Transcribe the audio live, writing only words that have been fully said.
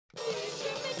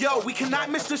Yo, we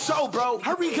cannot miss the show, bro.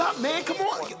 Hurry up, man. Come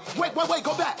on. Wait.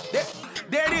 Go back. There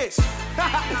it is.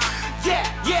 Yeah.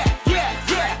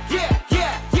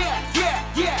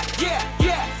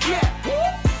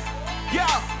 Yo,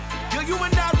 you are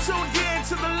now tuned in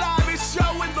to the livest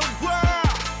show in the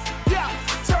world. Yeah,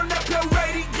 turn up your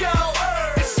radio.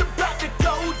 It's about to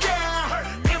go down.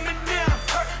 M&M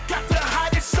got the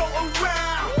hottest show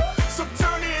around. So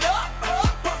turn it up,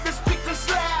 pump the speakers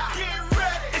loud. Get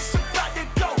ready. It's about to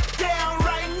go down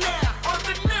right now on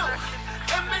the new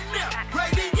M&M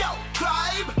Radio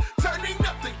Vibe. Turning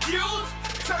up the youth,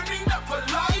 turning up for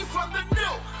life on the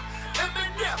new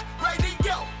M&M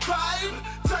Radio Vibe.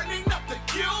 Turning up the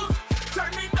youth,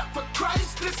 turning up for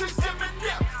Christ. This is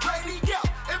M&M Radio,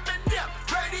 M&M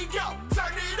Radio.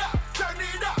 Turn it up.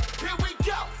 Here we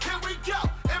go, M&M Radio,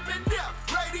 M&M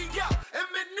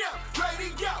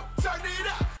Radio. Turn it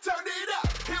up.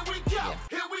 Here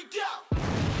we go.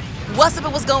 What's up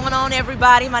and what's going on,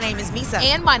 everybody? My name is Meesa.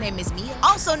 And my name is Meah.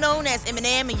 Also known as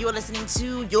M&M, and you're listening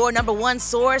to your number one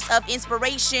source of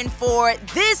inspiration for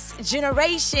this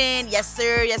generation. Yes,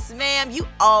 sir. Yes, ma'am. You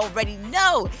already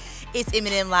know it's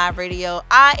M&M Live Radio.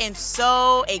 I am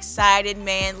so excited,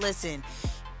 man. Listen,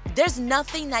 there's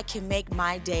nothing that can make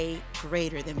my day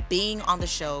greater than being on the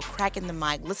show, cracking the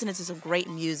mic, listening to some great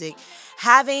music,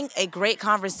 having a great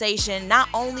conversation, not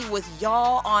only with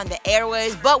y'all on the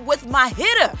airways, but with my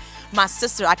hitter, my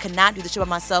sister. I could not do the show by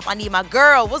myself. I need my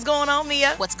girl. What's going on,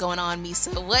 Meah? What's going on,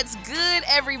 Meesa? What's good,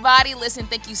 everybody? Listen,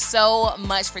 thank you so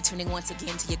much for tuning once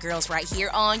again to your girls right here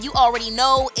on, you already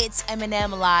know, it's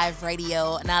M&M Live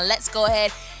Radio. Now, let's go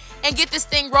ahead and get this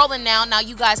thing rolling now. Now,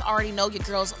 you guys already know your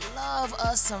girls love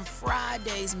us some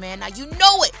Fridays, man. Now, you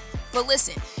know it. But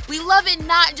listen, we love it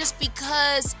not just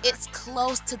because it's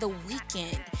close to the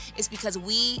weekend. It's because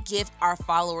we give our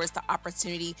followers the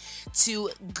opportunity to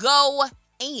go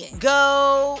and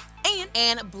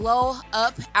blow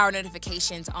up our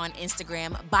notifications on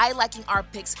Instagram by liking our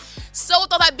pics. So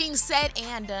with all that being said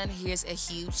and done, here's a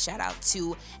huge shout out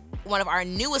to one of our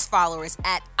newest followers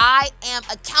at I Am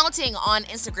Accounting on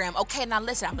Instagram. Okay, now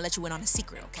listen, I'm gonna let you in on a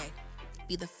secret, okay?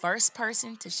 Be the first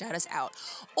person to shout us out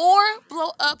or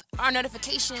blow up our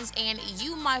notifications, and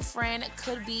you, my friend,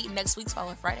 could be next week's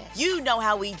Follow Friday. You know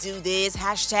how we do this.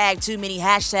 Hashtag too many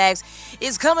hashtags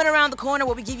is coming around the corner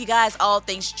where we give you guys all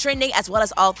things trending as well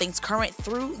as all things current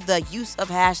through the use of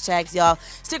hashtags, y'all.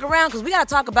 Stick around because we got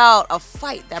to talk about a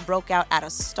fight that broke out at a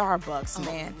Starbucks,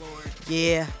 man. Lord.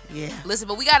 Yeah. Listen,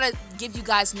 but we got to give you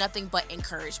guys nothing but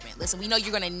encouragement. Listen, we know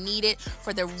you're going to need it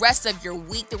for the rest of your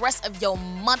week, the rest of your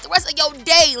month, the rest of your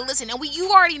day. Listen, and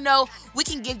you already know we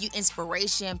can give you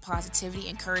inspiration, positivity,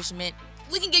 encouragement.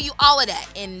 We can give you all of that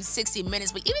in 60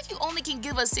 minutes, but even if you only can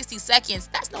give us 60 seconds,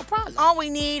 that's no problem. All we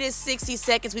need is 60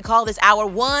 seconds. We call this our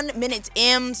 1 minute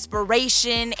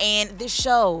inspiration, and this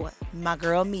show, my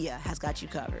girl Meah, has got you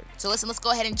covered. So listen, let's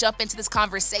go ahead and jump into this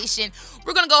conversation.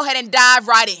 We're going to go ahead and dive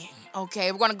right in.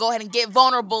 Okay, we're going to go ahead and get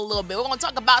vulnerable a little bit. We're going to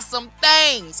talk about some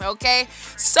things, okay?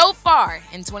 So far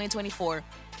in 2024,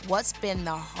 what's been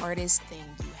the hardest thing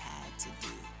you had to do?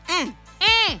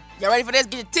 Y'all ready for this?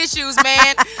 Get your tissues,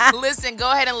 man. Listen,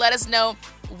 go ahead and let us know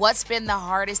what's been the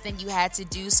hardest thing you had to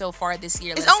do so far this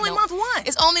year. It's only month one.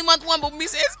 It's only month one, but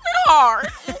Meesa, it's been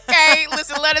hard. Okay,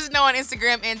 listen, let us know on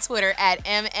Instagram and Twitter at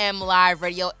M&M Live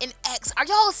Radio and X. Are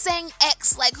y'all saying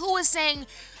X? Like, who is saying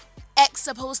X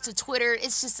opposed to Twitter?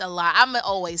 It's just a lot. I'm going to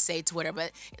always say Twitter,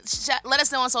 but let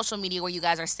us know on social media where you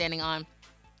guys are standing on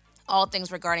all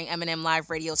things regarding M&M Live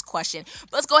Radio's question.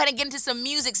 But let's go ahead and get into some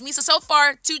music. Meesa, so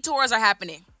far, 2 tours are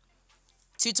happening.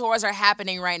 2 tours are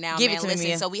happening right now, Give man. it to Listen,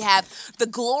 me, so we have the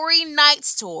Glory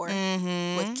Nights tour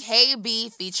with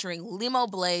KB featuring Limo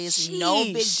Blaze, No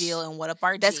Big Deal, and What Up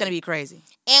RG. That's going to be crazy.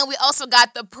 And we also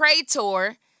got the Pray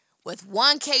tour with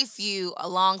 1K Phew.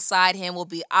 Alongside him will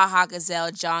be Aha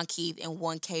Gazelle, John Keith, and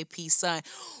 1KP Sun.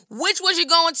 Which was you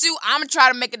going to? I'm going to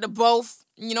try to make it to both.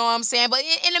 You know what I'm saying? But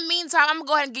in the meantime, I'm going to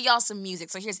go ahead and give y'all some music.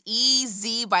 So here's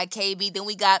Easy by KB. Then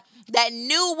we got that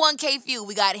new 1K Phew.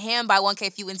 We got him by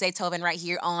 1K Phew and Zaytoven right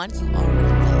here on You Already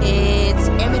Know. It's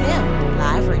M&M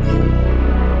Live Radio.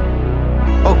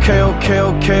 Okay.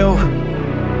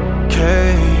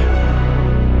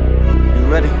 You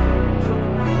ready?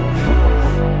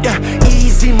 Yeah,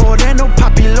 easy, Moreno,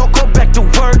 Papi Loco, back to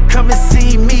work, come and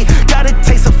see me. Got a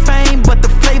taste of fame, but the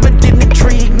flavor didn't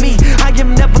intrigue me. I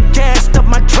am never gassed up,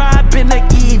 my drive in an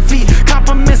EV.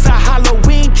 Compliments a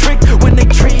Halloween trick when they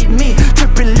treat me.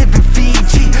 Trippin' living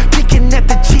Fiji, picking at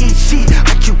the cheat sheet.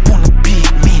 How you wanna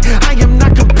beat me? I am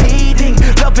not competing.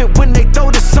 Love it when they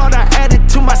throw the salt, I add it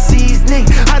to my seasoning.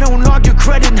 I don't argue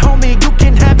credit, homie, you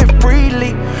can have it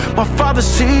freely.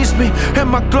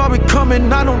 glory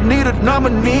coming, I don't need a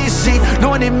nominee. See,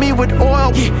 anointing me with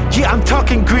oil, yeah, I'm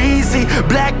talking greasy.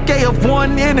 Black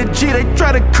AF1 energy, they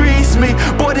try to crease me.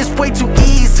 Boy, this way too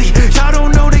easy. Y'all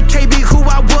don't know the KB who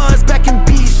I was back in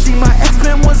BC. My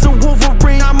X-Men was a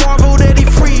Wolverine, I marvel that he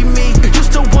freed me.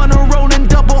 Used to wanna roll in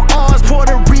double R's,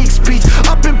 Puerto Rican speech.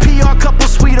 Up in PR, couple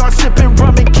sweethearts sipping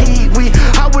rum and kiwi.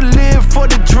 I would live for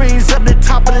the dreams of the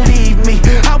top, believe me.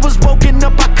 I was woken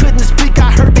up, I couldn't speak,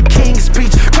 I heard the King's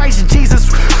speech. Christ Jesus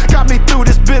got me through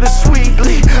this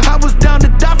bittersweetly. I was down to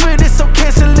die for this, so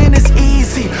canceling is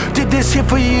easy. Did this shit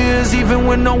for years, even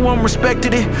when no one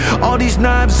respected it. All these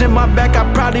knives in my back,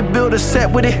 I probably built a set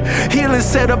with it. Healing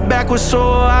set up backwards, so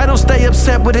I don't stay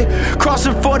upset with it.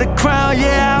 Crossing for the crown,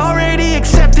 yeah, I already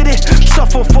accepted it.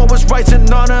 Suffer for what's right and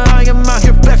honor, I am out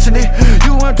here flexing it.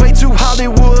 You went way too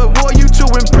Hollywood, boy, you too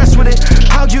impressed with it.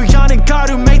 How you yawning, God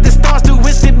who made the stars through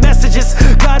instant messages.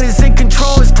 God is in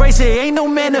control, His grace, it ain't no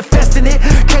manifesting it.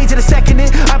 K to the second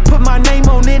it, I put my name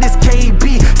on it, it's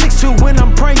KB. 6'2" when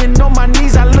I'm praying on my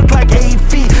knees, I look like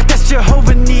AV. That's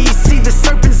Jehovah knees, see the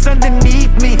serpents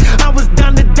underneath me. I was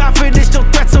down to die for this, your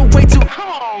threats are way too. Come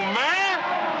on, man,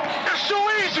 it's so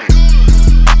easy.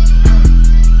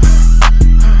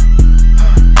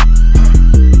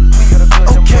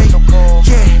 Okay,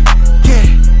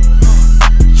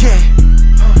 yeah.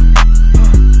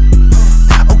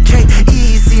 Okay,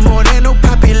 easy, more than no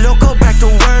papi loco. Back to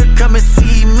work, come and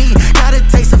see me. Got a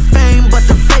taste of fame, but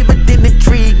the flavor didn't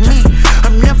intrigue me.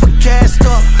 I'm never gassed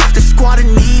up, the squad in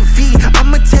EV.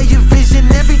 I'ma tell you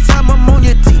vision every time I'm on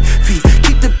your TV.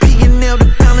 Keep the P and L,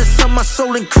 the balance of my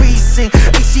soul increasing.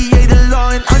 ACA the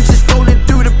law and I'm just rolling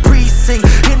through the precinct.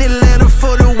 In Atlanta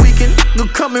for the weekend, go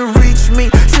come and reach me.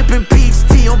 Sipping peach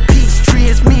tea on Peachtree,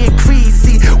 it's me and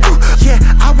Creasy. Woo, yeah,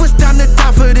 I was down to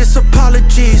die for this,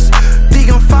 apologies. The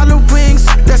unfollowings,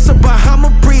 that's a Bahama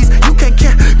breeze. You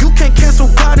can't cancel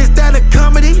God, is that a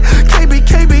comedy?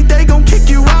 KB, they gon' kick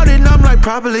you out and I'm like,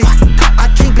 probably. I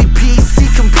can't be PC,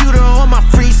 computer on my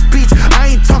free speech. I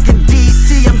ain't talking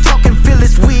DC, I'm talking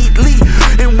Phyllis Wheatley.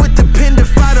 And with the pen to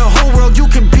fight the whole world, you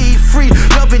can be free.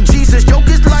 Loving Jesus, yoke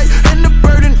is light and the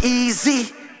burden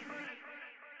easy.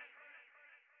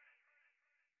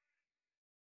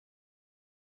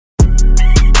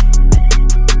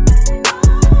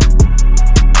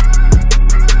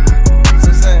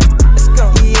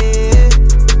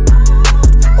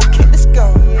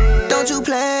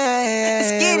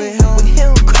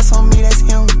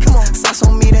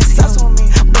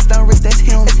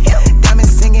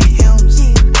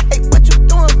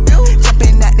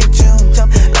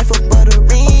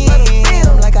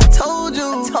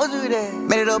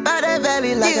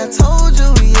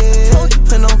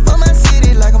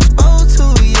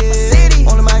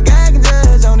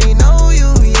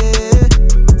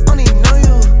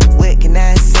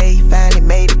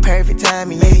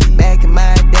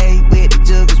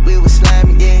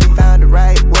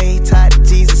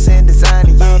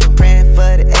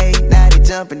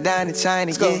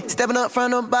 China, yeah. Stepping up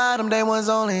from the bottom, they ones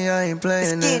only, I ain't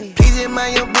playing that. Please just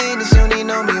mind your business, you don't need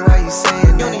know me, why you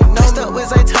saying that? Twist up with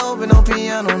Zaytoven on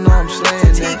piano, know I'm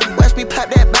slaying that. Watch me pop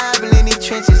that Bible in these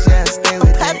trenches, yeah, I stay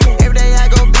with that. Every day I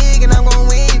go big and I'm gon'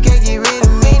 win, you can't get rid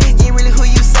of me. You ain't really who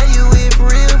you say you is, for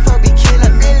real, folk be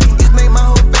killing me. Just make my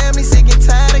whole family sick and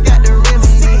tired, I got the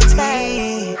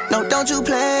remedy. No, don't you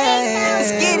play.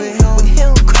 Let's get it. With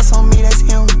him, cross on me, that's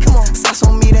him. Come on, sauce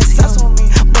on me, that's him.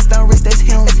 Bust down wrist, that's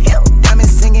him.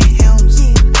 Diamonds singing hymns.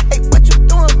 Hey, what you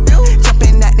doing, Phil?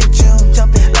 Jumping at the gym.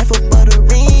 Life up of the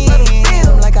ring.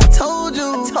 Like I told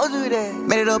you that.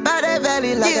 Made it up out that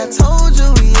valley like I told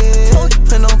you, yeah.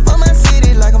 Putting on for my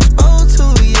city like I'm supposed to,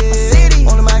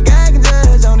 yeah. Only my God can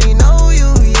judge, don't even know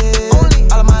you, yeah.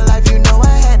 All of my life, you know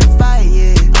I had to fight,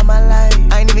 yeah. All my life,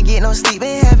 I ain't even get no sleep,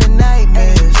 ain't having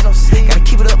nightmares. Gotta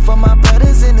keep it up for my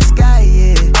brothers in the sky,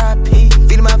 yeah. R.I.P.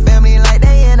 Feeding my family like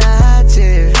they in a high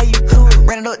chair. How you doing?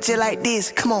 Ran it up just like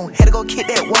this, come on, had to go kick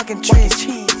that walking trench.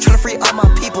 Tryna free all my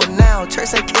people now. Church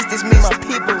say kiss this me, my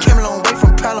people. Came a long way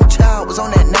from problem child, was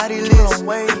on that naughty list.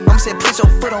 Mom said put your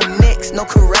foot on necks, no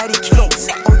karate kicks.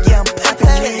 Oh yeah, I'm popping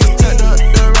kicks. Turned up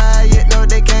the riot, no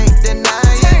they can't deny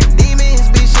it. Demons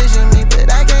be shushing me,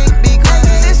 but I can't be quiet.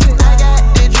 I got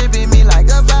it dripping me like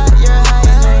a fire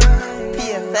hydrant.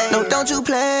 PFA. No, don't you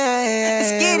play.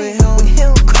 Let's get it. With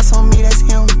him, cross on me, that's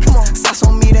him. Come on, sauce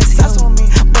on me, that's him.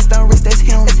 Bust down wrist, that's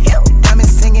him.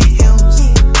 Diamonds singing hymns.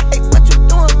 Hey, what you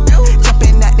doing, Phil?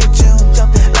 Jumping at the gym.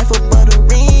 Life up of the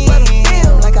ring.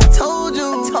 Like I told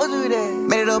you that.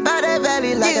 Made it up out that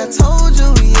valley like I told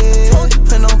you, yeah.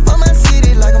 Putting on for my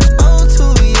city like I'm supposed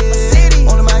to,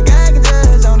 yeah. Only my God can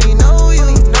judge, don't even know you.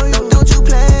 No, don't you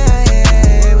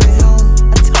play with him.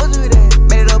 I told you that.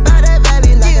 Made it up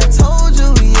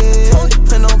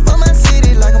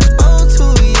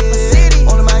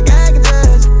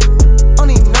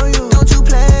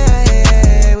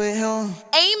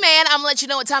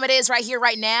it is right here,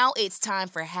 right now. It's time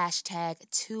for hashtag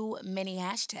Too Many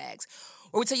Hashtags,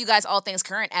 where we tell you guys all things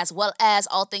current as well as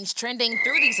all things trending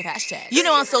through the use of hashtags. You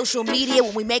know, on social media,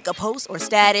 when we make a post or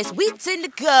status, we tend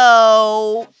to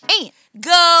go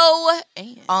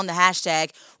on the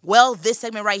hashtag. Well, this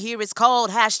segment right here is called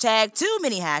hashtag Too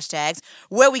Many Hashtags,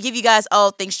 where we give you guys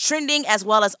all things trending as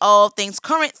well as all things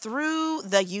current through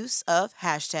the use of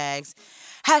hashtags.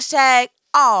 Hashtag,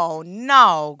 oh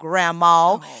no,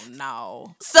 grandma. Oh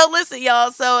no. So listen,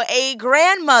 y'all. So a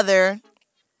grandmother,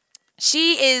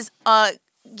 she is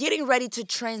getting ready to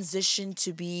transition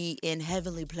to be in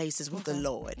heavenly places with the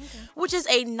Lord, which is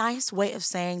a nice way of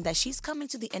saying that she's coming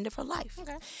to the end of her life.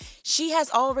 Okay. She has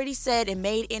already said and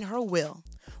made in her will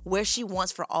where she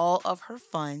wants for all of her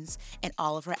funds and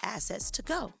all of her assets to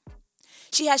go.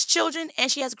 She has children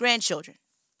and she has grandchildren,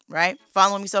 right?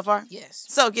 Following me so far? Yes.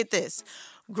 So get this.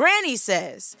 Granny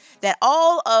says that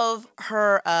all of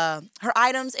her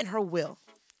items in her will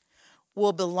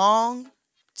belong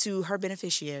to her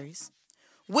beneficiaries,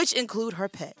 which include her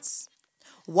pets.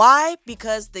 Why?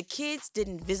 Because the kids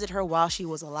didn't visit her while she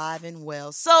was alive and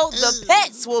well. So the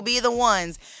pets will be the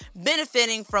ones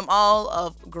benefiting from all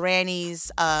of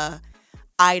Granny's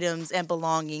items and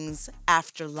belongings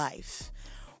after life.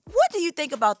 What do you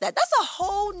think about that? That's a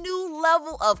whole new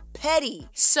level of petty.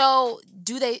 So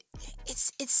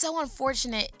it's so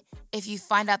unfortunate if you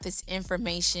find out this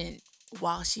information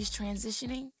while she's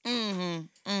transitioning.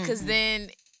 Because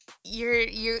then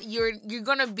you're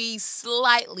gonna be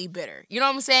slightly bitter. You know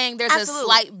what I'm saying? There's Absolutely. a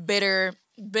slight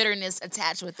bitterness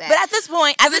attached with that. But at this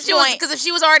point, because if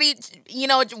she was already,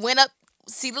 went up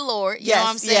see the Lord, you know what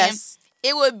I'm saying? Yes.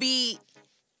 It would be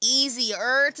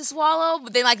easier to swallow.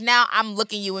 But then, now I'm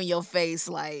looking you in your face,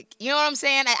 you know what I'm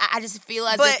saying? I just feel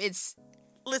as if it's.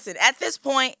 Listen, at this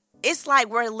point, it's like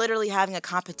we're literally having a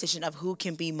competition of who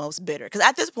can be most bitter. Because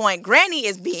at this point, Granny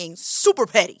is being super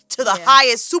petty to the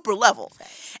highest super level.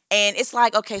 And it's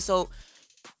like, okay, so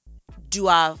do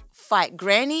I fight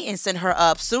Granny and send her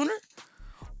up sooner?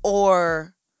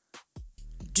 Or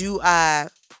do I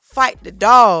fight the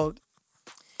dog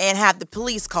and have the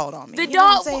police called on me? The You know dog,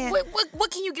 what I'm saying? what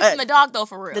can you get from the dog, though,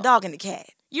 for real? The dog and the cat.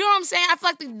 You know what I'm saying? I feel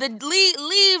like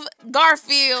leave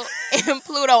Garfield and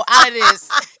Pluto out of this.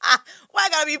 Why I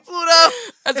gotta be Pluto?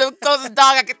 That's the closest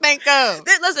dog I can think of.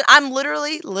 Listen, I'm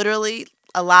literally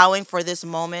allowing for this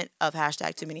moment of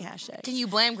hashtag Too Many Hashtags. Can you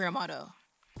blame Grandma, though?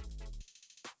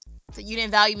 So you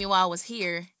didn't value me while I was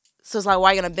here. So it's like,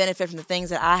 why are you gonna benefit from the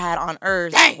things that I had on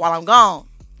Earth while I'm gone?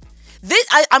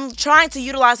 I'm trying to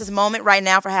utilize this moment right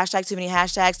now for hashtag Too Many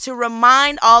Hashtags to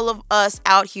remind all of us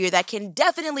out here that can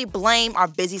definitely blame our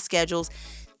busy schedules.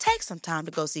 Take some time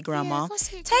to go see Grandma.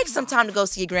 Take some time to go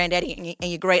see your granddaddy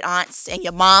and your great aunts and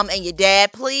your mom and your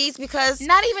dad, please, because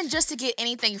not even just to get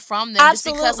anything from them,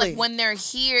 Absolutely. just because when they're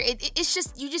here, it's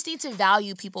just you just need to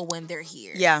value people when they're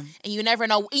here. Yeah. And you never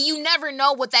know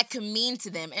what that could mean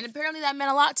to them, and apparently that meant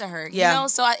a lot to her. Yeah. You know,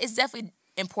 so it's definitely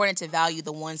important to value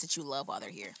the ones that you love while they're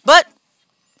here. But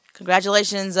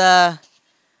congratulations, all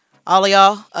of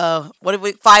y'all.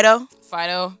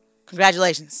 Fido?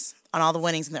 Congratulations on all the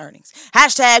winnings and the earnings.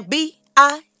 Hashtag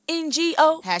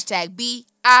BINGO. Hashtag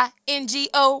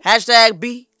BINGO.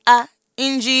 Hashtag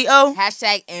BINGO.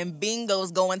 Hashtag and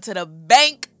bingo's going to the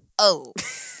bank. Oh.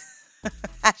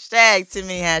 Hashtag Too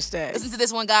Many Hashtags. Listen to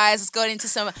this one, guys. Let's go into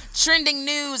some trending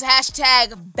news.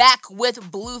 Hashtag back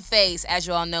with Blueface. As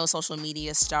you all know, social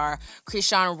media star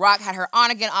Krishan Rock had her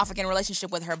on-again, off-again relationship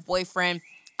with her boyfriend,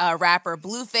 rapper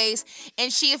Blueface.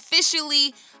 And she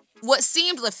what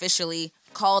seemed officially,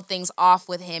 called things off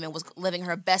with him and was living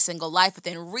her best single life. But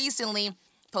then recently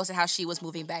posted how she was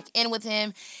moving back in with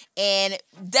him and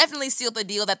definitely sealed the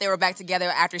deal that they were back together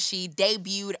after she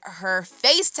debuted her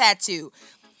face tattoo.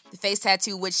 The face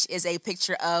tattoo, which is a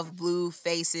picture of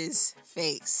Blueface's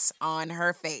face on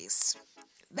her face.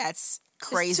 That's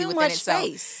crazy within itself.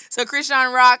 Face. So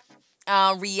Krishan Rock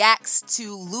reacts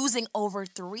to losing over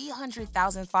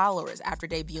 300,000 followers after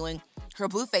debuting her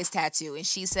Blueface tattoo. And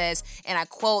she says, and I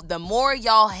quote, "The more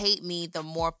y'all hate me, the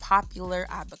more popular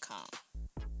I become."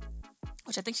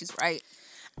 Which I think she's right.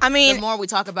 I mean, the more we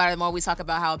talk about her, the more we talk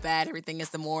about how bad everything is,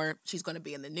 the more she's going to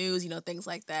be in the news, things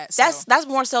like that. So. That's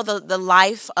more so the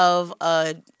life of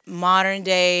a modern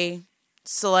day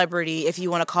celebrity, if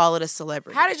you want to call it a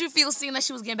celebrity. How did you feel seeing that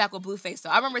she was getting back with Blueface, though?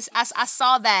 I remember I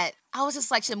saw that. I was just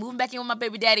like, she's moving back in with my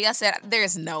baby daddy. I said,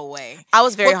 there's no way. I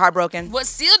was very heartbroken. What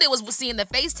sealed it was seeing the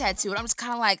face tattoo. And I'm just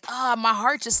kind of like, my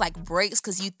heart just like breaks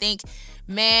because you think,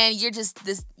 man, you're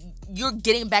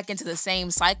getting back into the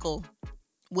same cycle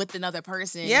with another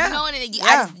person. Yeah. And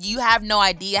you have no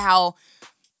idea how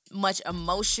much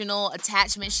emotional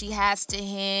attachment she has to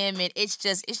him, and it's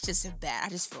just bad. I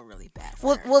just feel really bad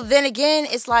for her. Well, then again,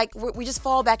 it's like we just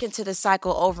fall back into this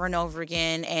cycle over and over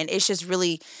again, and it's just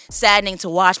really saddening to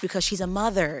watch because she's a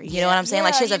mother. You know what I'm saying?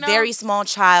 Like, she has a very small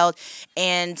child,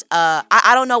 and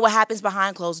I don't know what happens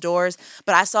behind closed doors,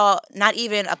 but I saw not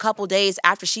even a couple days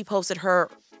after she posted her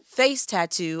face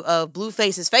tattoo of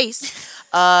Blueface's face,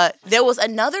 there was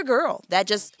another girl that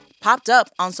just popped up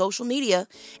on social media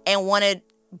and wanted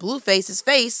Blueface's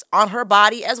face on her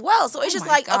body as well. So it's just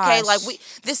like, okay, like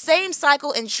this same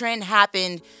cycle and trend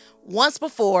happened once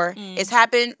before. It's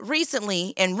happened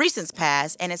recently in recent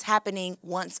past, and it's happening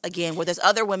once again where there's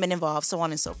other women involved, so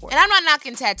on and so forth. And I'm not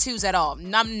knocking tattoos at all.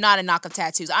 I'm not a knock of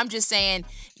tattoos. I'm just saying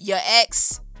your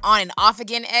ex, on and off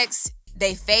again ex,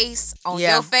 they face on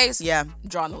your face. Yeah.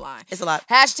 Drawing the line. It's a lot.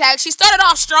 Hashtag, she started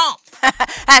off strong.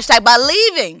 Hashtag, by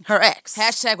leaving her ex.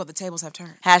 Hashtag, well, the tables have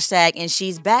turned. Hashtag, and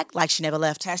she's back like she never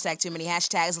left. Hashtag, too many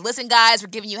hashtags. Listen, guys, we're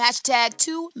giving you hashtag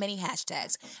too many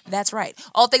hashtags. That's right.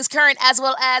 All things current as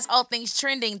well as all things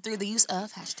trending through the use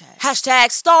of hashtags.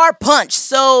 Hashtag Star Punch.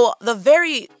 So the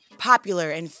very popular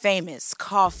and famous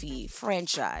coffee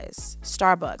franchise,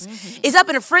 Starbucks, is up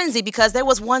in a frenzy because there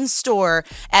was one store,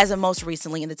 as of most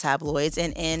recently in the tabloids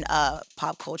and in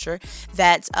pop culture,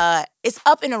 that is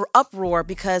up in an uproar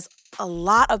because a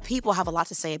lot of people have a lot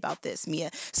to say about this,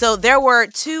 Mia. So there were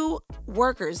two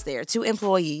workers there, two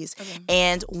employees,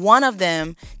 and one of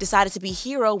them decided to be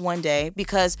hero one day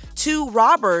because two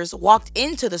robbers walked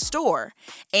into the store,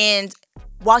 and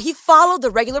while he followed the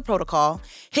regular protocol,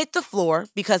 hit the floor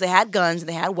because they had guns and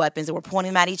they had weapons and were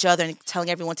pointing them at each other and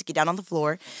telling everyone to get down on the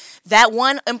floor. That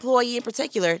one employee in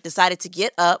particular decided to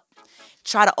get up,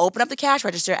 try to open up the cash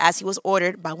register as he was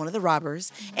ordered by one of the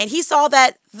robbers, and he saw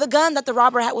that the gun that the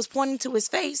robber was pointing to his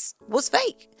face was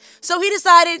fake. So he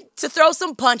decided to throw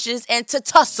some punches and to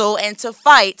tussle and to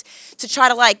fight to try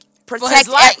to fight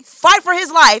for his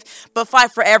life, but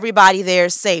fight for everybody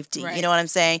there's safety. Right. You know what I'm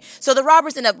saying? So the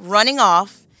robbers end up running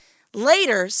off.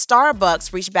 Later,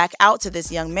 Starbucks reached back out to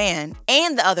this young man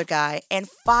and the other guy and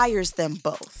fires them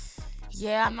both.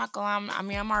 Yeah, I'm not gonna lie. I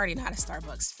mean, I'm already not a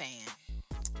Starbucks fan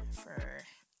for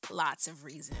lots of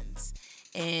reasons.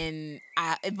 But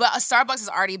Starbucks has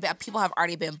already been, people have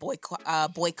already been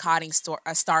boycotting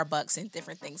Starbucks and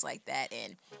different things like that,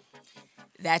 and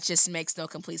that just makes no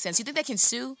complete sense. You think they can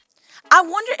sue? I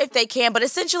wonder if they can, but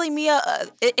essentially, Mia,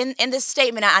 in this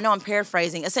statement, I know I'm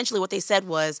paraphrasing, essentially what they said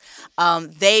was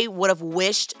they would have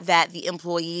wished that the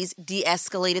employees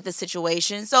de-escalated the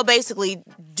situation. So basically,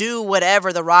 do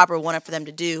whatever the robber wanted for them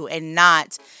to do and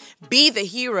not be the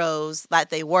heroes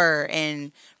that they were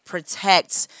and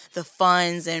protect the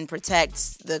funds and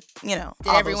protect the, Did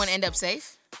everyone end up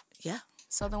safe? Yeah.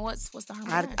 So then what's the harm?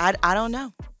 I don't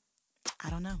know.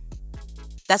 I don't know.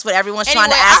 That's what everyone's trying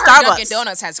to ask Starbucks. Dunkin'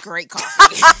 Donuts has great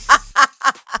coffee.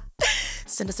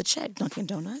 Send us a check, Dunkin'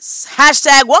 Donuts.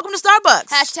 Hashtag, welcome to Starbucks.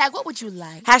 Hashtag, what would you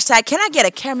like? Hashtag, can I get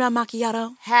a caramel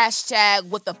macchiato? Hashtag,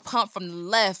 with the pump from the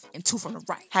left and two from the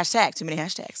right. Hashtag, too many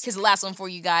hashtags. Here's the last one for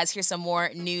you guys. Here's some more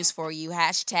news for you.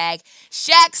 Hashtag,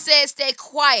 Shaq says stay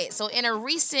quiet. So in a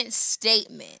recent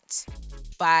statement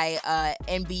by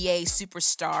NBA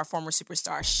former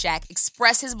superstar Shaq,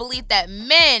 expressed his belief that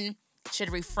men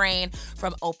should refrain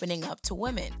from opening up to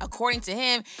women. According to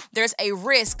him, there's a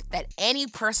risk that any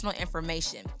personal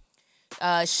information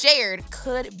shared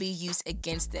could be used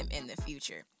against them in the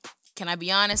future. Can I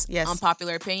be honest? Yes.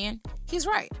 Unpopular opinion. He's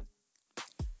right.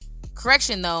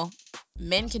 Correction, though.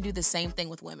 Men can do the same thing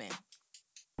with women.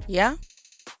 Yeah.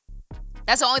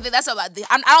 That's the only thing.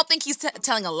 I don't think he's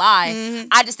telling a lie. Mm-hmm.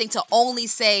 I just think to only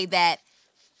say that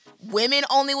women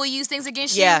only will use things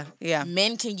against you. Yeah.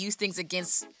 Men can use things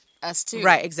against us too.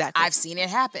 Right, exactly. I've seen it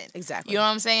happen. Exactly. You know what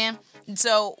I'm saying?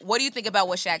 So what do you think about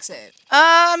what Shaq said?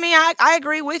 I mean, I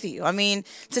agree with you. I mean,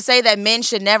 to say that men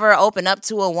should never open up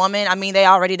to a woman, I mean, they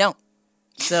already don't.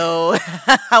 So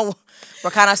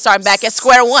we're kind of starting back at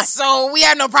square one. So we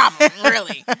have no problem,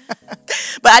 really.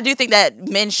 But I do think that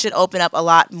men should open up a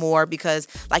lot more because,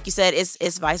 like you said,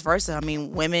 it's vice versa. I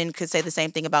mean, women could say the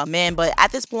same thing about men. But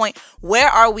at this point, where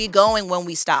are we going when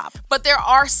we stop? But there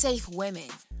are safe women.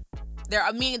 There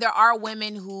are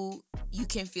women who you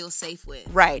can feel safe with.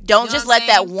 Right. Don't just let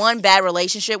that one bad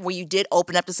relationship where you did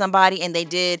open up to somebody and they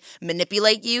did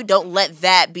manipulate you. Don't let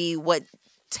that be what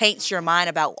taints your mind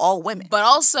about all women. But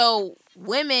also,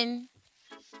 women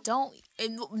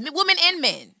and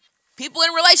men, people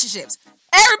in relationships,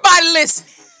 everybody listen.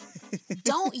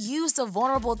 Don't use the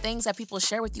vulnerable things that people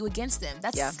share with you against them.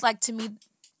 That's like, to me,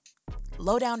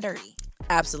 low down dirty.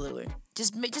 Absolutely.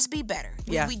 just be better.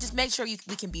 Yeah. We just make sure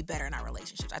we can be better in our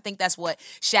relationships. I think that's what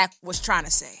Shaq was trying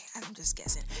to say. I'm just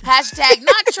guessing. Hashtag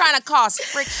not trying to cause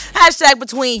friction. Hashtag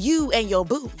between you and your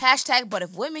boo. Hashtag but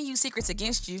if women use secrets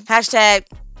against you. Hashtag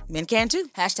men can too.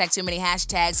 Hashtag too many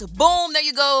hashtags. Boom, there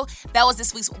you go. That was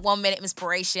this week's 1 Minute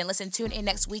Inspiration. Listen, tune in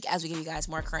next week as we give you guys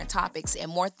more current topics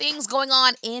and more things going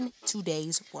on in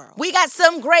today's world. We got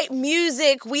some great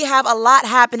music. We have a lot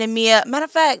happening, Mia. Matter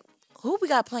of fact, who we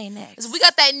got playing next? We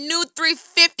got that new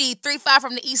 350, 35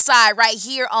 from the east side right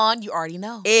here on You Already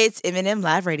Know. It's M&M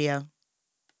Live Radio.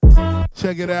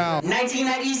 Check it out.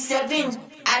 1997,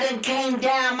 I done came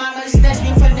down. Mama snatched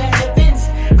me from the heavens.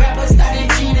 Grandpa started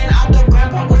cheating. Although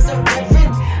grandpa was a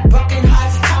reverend. Broken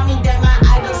hearts taught me that my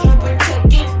idols were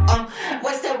protected.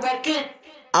 What's the record?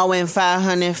 I went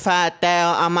 500,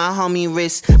 5,000 on my homie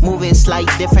wrist. Moving slight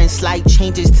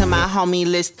changes to my homie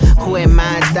list. Who am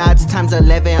I? Dots times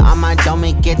 11 on my dome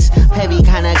it gets heavy,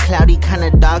 kinda cloudy,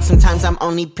 kinda dark. Sometimes I'm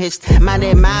only pissed.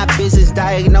 Minding my business,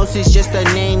 diagnosis just a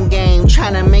name game.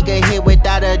 Tryna make a hit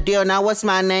without a deal. Now what's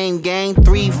my name, gang?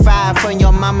 3-5 from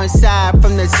your mama's side,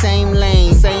 from the same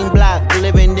lane, same block,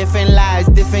 living different lives,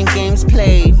 different games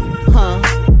played.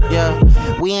 Yeah,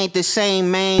 we ain't the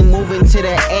same, man. Moving to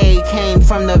the A, came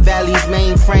from the valley's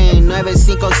mainframe.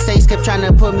 NUEVECINCOSEIS kept trying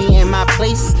to put me in my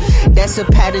place. That's a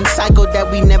pattern cycle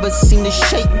that we never seem to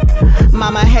shake.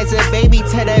 Mama has a baby,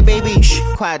 tell that baby, shh,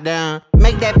 quiet down.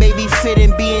 Make that baby fit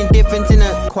and be indifferent in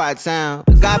a quiet sound.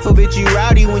 God forbid you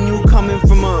rowdy when you coming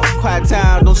from a quiet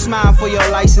town. Don't smile for your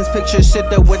license picture, sit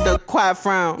there with a quiet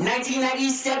frown.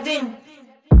 1997.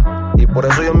 Y por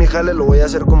eso yo mi jale lo voy a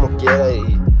hacer como quiera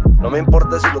y no me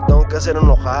importa si lo tengo que hacer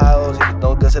enojado, si lo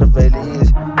tengo que hacer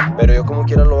feliz, pero yo como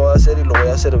quiera lo voy a hacer y lo voy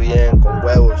a hacer bien, con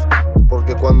huevos.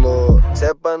 Porque cuando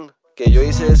sepan que yo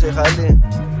hice ese jale,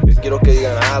 yo quiero que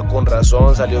digan, con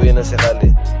razón salió bien ese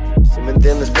jale. ¿Sí me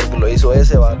entiendes? Porque lo hizo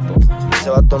ese vato. Y ese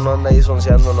vato no anda ahí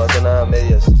sonceando, no hace nada a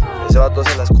medias. Ese vato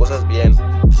hace las cosas bien.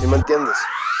 ¿Sí me entiendes?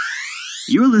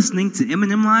 You're listening to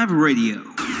M&M Live Radio.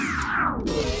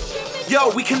 Yo,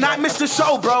 we cannot miss the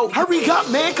show, bro. Hurry up,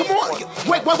 man. Come on.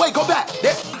 Wait. Go back.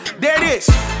 There it is.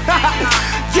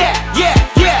 Yeah.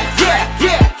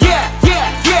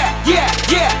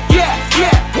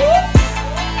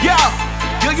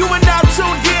 Yo, you are now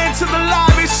tuned in to the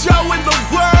livest show in the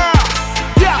world.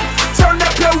 Yeah, turn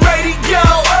up your radio.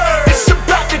 It's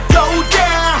about to go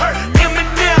down.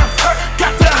 M&M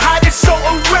got the hottest show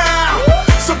around.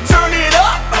 So turn it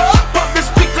up, pump the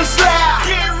speakers loud.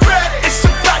 Get ready. It's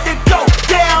about to go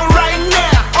down right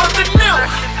now on the new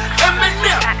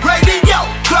M&M Radio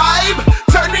vibe.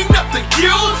 Turning up the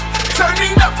youth,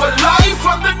 turning up for life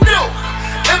on the new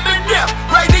M&M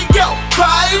Radio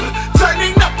vibe.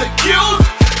 Turning up the youth,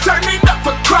 turning up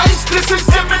for Christ. This is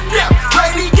M&M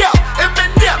Radio,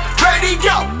 M&M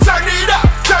Radio. Turn it up,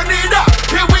 turn it up.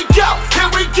 Here we go,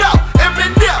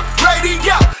 M&M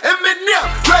Radio, M&M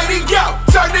Radio.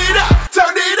 Turn it up.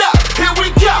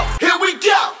 Here we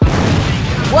go.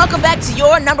 Welcome back to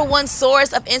your number one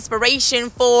source of inspiration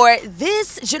for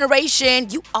this generation.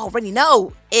 You already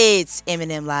know it's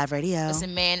M&M Live Radio.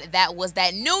 Listen, man, that was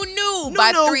that new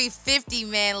by 350,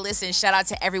 man. Listen, shout out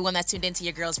to everyone that's tuned into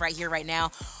your girls right here, right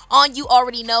now. On You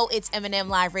Already Know, it's M&M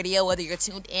Live Radio. Whether you're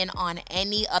tuned in on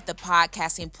any of the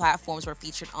podcasting platforms we're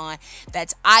featured on,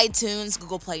 that's iTunes,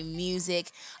 Google Play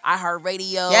Music,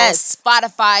 iHeartRadio, yes,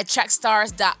 Spotify,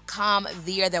 Trackstars.com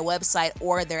via their website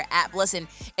or their app. Listen,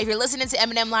 if you're listening to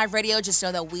M&M Live Radio, just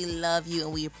know that we love you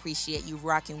and we appreciate you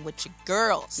rocking with your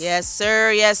girls. Yes,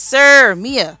 sir. Yes, sir.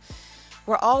 Mia,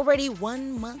 we're already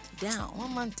 1 month down.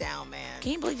 1 month down, man.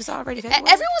 Can you believe it's already February?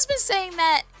 Everyone's been saying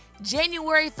that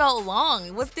January felt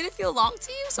long. Did it feel long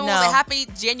to you? Someone was like, happy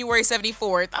January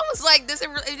 74th. I was like,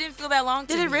 it didn't feel that long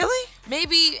to me. Did it really?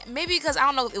 Maybe because, I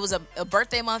don't know, it was a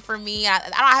birthday month for me. I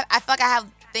feel like I have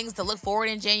things to look forward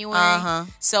in January.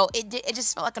 So it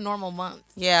just felt like a normal month.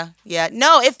 Yeah.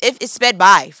 No, it sped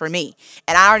by for me.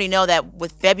 And I already know that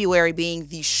with February being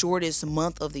the shortest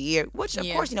month of the year, which of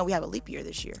course, we have a leap year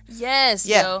this year. Yes,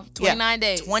 29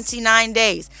 days. 29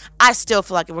 days. I still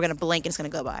feel like we're going to blink and it's going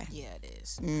to go by. Yeah, it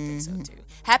is. I think so too.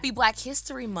 Happy Black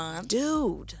History Month.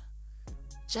 Dude,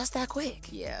 just that quick.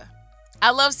 Yeah.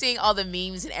 I love seeing all the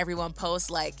memes and everyone posts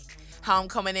like how I'm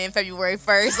coming in February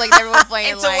 1st. Like everyone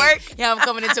playing into work. Yeah, I'm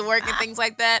coming into work and things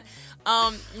like that.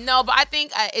 No, but I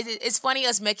think it's funny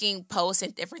us making posts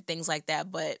and different things like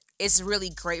that, but it's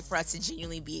really great for us to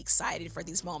genuinely be excited for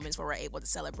these moments where we're able to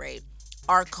celebrate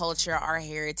our culture, our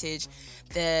heritage,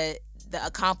 the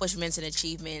accomplishments and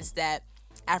achievements that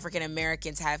African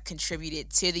Americans have contributed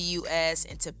to the U.S.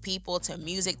 and to people, to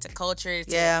music, to culture,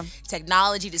 to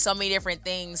technology, to so many different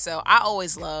things. So I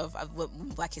always love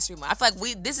Black History Month. I feel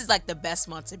like this is like the best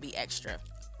month to be extra.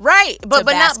 Right, but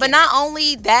not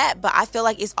only that, but I feel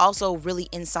like it's also really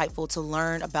insightful to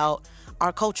learn about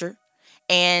our culture.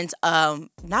 And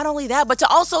not only that, but to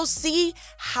also see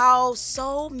how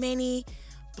so many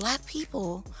Black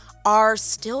people are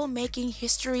still making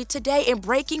history today and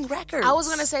breaking records. I was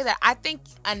going to say that. I think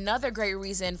another great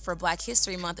reason for Black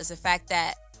History Month is the fact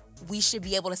that we should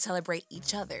be able to celebrate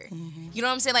each other. Mm-hmm. You know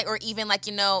what I'm saying? Like, or even like,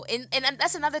 you know, and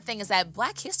that's another thing is that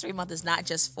Black History Month is not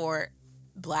just for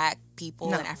Black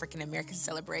people and African Americans to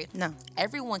celebrate. No.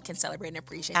 Everyone can celebrate and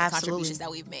appreciate the contributions that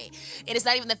we've made. And it's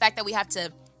not even the fact that we have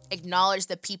to acknowledge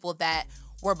the people that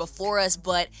were before us,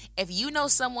 but if you know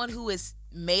someone who has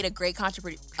made a great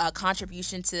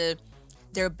contribution to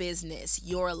their business,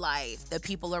 your life, the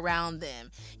people around them,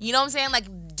 you know what I'm saying? Like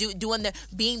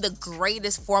being the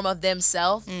greatest form of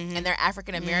themselves, and they're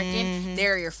African American,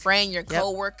 they're your friend, your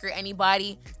coworker,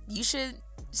 anybody, you should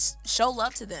show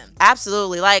love to them.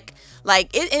 Absolutely. Like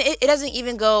it doesn't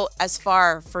even go as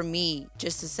far for me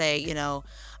just to say, you know,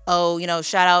 oh, you know,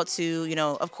 shout out to, you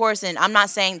know, of course, and I'm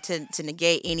not saying to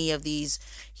negate any of these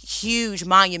huge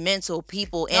monumental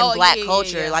people in Black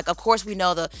culture. Like, of course, we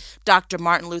know the Dr.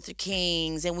 Martin Luther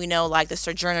Kings, and we know like the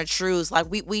Sojourner Truths. Like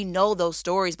we know those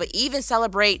stories, but even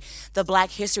celebrate the Black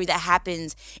history that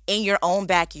happens in your own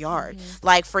backyard.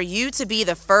 Like for you to be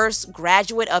the first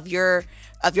graduate of your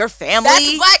family.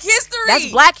 That's Black history.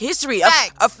 That's Black history.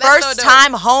 A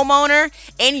first-time homeowner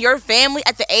in your family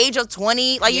at the age of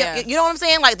 20. Like, you know what I'm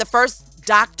saying? Like, the first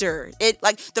doctor.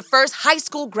 Like, the first high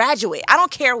school graduate. I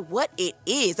don't care what it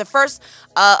is. The first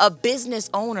a business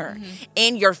owner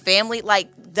in your family. Like,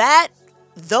 that...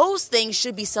 Those things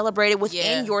should be celebrated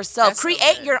within yourself.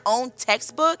 Create your own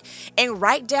textbook and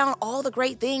write down all the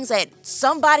great things that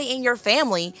somebody in your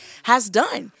family has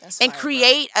done. And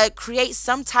create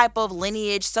some type of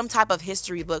lineage, some type of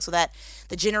history book so that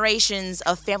the generations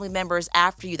of family members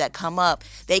after you that come up,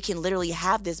 they can literally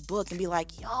have this book and be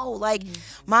like, yo, like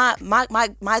my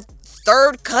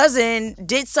third cousin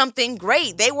did something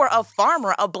great. They were a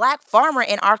farmer, a Black farmer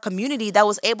in our community that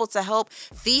was able to help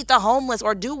feed the homeless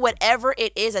or do whatever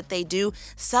it is that they do.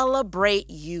 Celebrate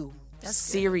you. That's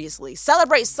seriously. Good.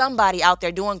 Celebrate somebody out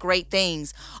there doing great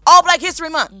things. All Black History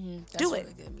Month. Do it.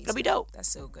 Good, it'll be dope. That's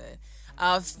so good.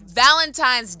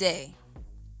 Valentine's Day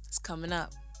is coming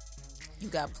up. You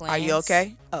got plans? Are you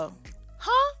okay? Oh.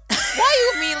 Huh?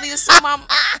 Why you immediately assume I'm...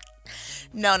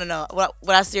 No.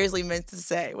 What I seriously meant to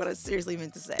say.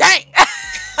 Dang!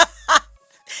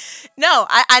 No,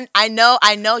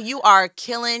 I know you are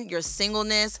killing your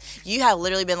singleness. You have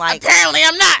literally been like... Apparently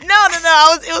I'm not. No.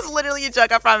 It was literally a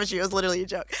joke. I promise you. It was literally a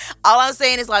joke. All I'm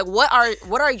saying is like, what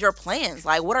are your plans?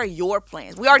 Like, what are your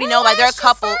plans? We already know like there are a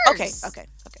couple... First. Okay.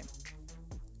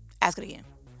 Ask it again.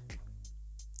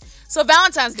 So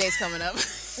Valentine's Day is coming up.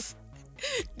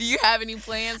 Do you have any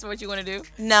plans for what you want to do?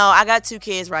 No, I got 2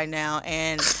 kids right now,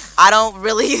 and I don't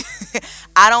really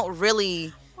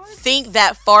think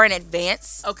that far in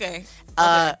advance. Okay.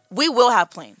 We will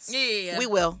have plans. Yeah. We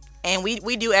will. And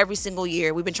we do every single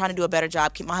year. We've been trying to do a better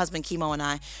job. My husband, Kimo, and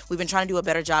I, we've been trying to do a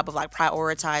better job of like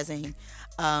prioritizing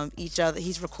each other.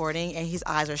 He's recording, and his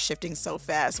eyes are shifting so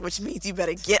fast, which means you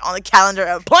better get on the calendar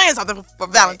and plan something for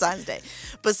Valentine's Day.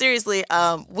 But seriously,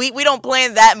 we don't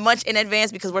plan that much in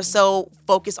advance because we're so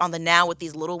focused on the now with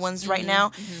these little ones right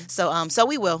now. So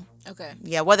we will. Okay.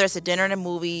 Yeah, whether it's a dinner and a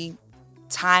movie,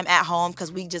 time at home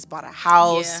because we just bought a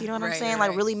house. You know what I'm saying?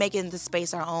 Like really making the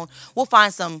space our own. We'll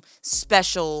find some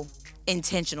special,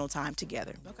 intentional time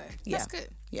together. Okay. That's good.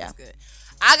 Yeah. That's good.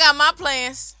 I got my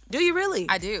plans. Do you really?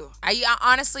 I do. I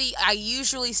honestly, I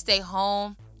usually stay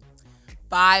home,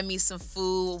 buy me some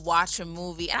food, watch a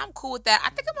movie, and I'm cool with that. I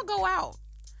think I'm gonna go out.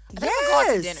 I think I'm gonna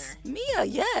go out to dinner. Mia,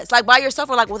 yes. Like by yourself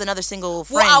or like with another single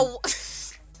friend? Well,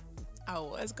 I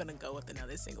was gonna go with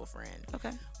another single friend.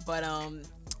 Okay. But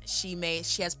she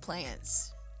has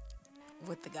plans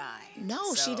with the guy.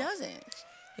 No, she doesn't.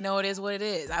 You know, it is what it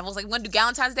is. I was like, when do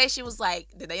Valentine's Day? She was like,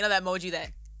 you know that emoji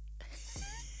that?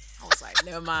 I was like,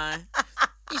 never mind.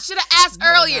 You should have asked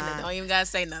earlier. Don't even gotta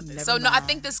say nothing. Never mind. I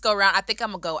think this go around, I think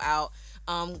I'm gonna go out,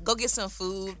 go get some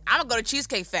food. I'm gonna go to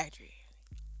Cheesecake Factory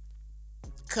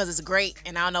because it's great,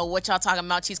 and I don't know what y'all talking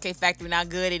about. Cheesecake Factory, not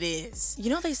good it is. You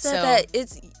know they said that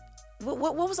it's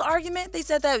what was the argument? They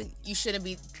said that you shouldn't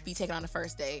be taken on the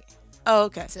first date. Oh,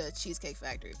 okay. To Cheesecake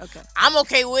Factory. Okay. I'm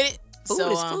okay with it.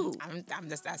 Food is food. I'm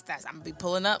gonna be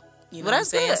pulling up. You know Well, what I'm that's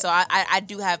saying? good. So I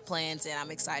do have plans, and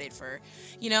I'm excited for,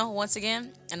 once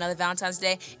again, another Valentine's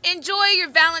Day. Enjoy your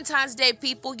Valentine's Day,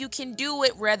 people. You can do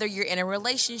it whether you're in a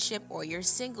relationship or you're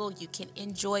single. You can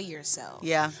enjoy yourself.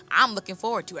 Yeah. I'm looking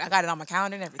forward to it. I got it on my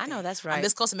calendar and everything. I know, that's right. I'm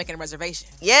this close to making a reservation.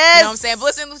 Yes. You know what I'm saying? But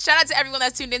listen, shout out to everyone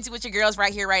that's tuned into with your girls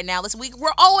right here, right now. Listen,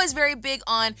 we're always very big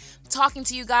on talking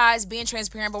to you guys, being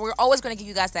transparent, but we're always going to give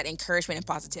you guys that encouragement and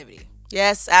positivity.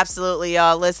 Yes, absolutely,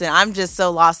 y'all. Listen, I'm just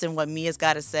so lost in what Mia's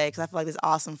got to say because I feel like it's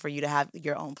awesome for you to have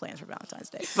your own plans for Valentine's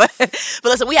Day. But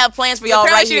listen, we have plans for y'all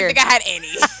right here. Apparently, she didn't think I had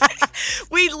any.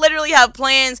 We literally have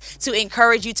plans to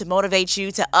encourage you, to motivate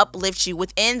you, to uplift you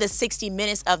within the 60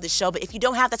 minutes of the show. But if you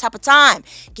don't have that type of time,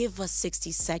 give us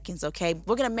 60 seconds, okay?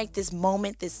 We're going to make this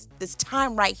moment, this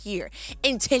time right here,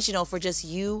 intentional for just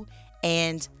you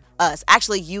and us.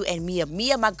 Actually, you and Mia.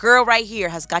 Mia, my girl right here,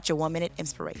 has got your 1 minute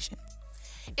inspiration.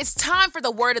 It's time for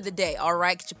the word of the day, all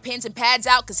right? Get your pens and pads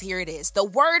out because here it is. The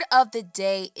word of the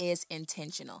day is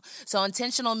intentional. So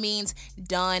intentional means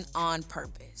done on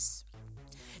purpose.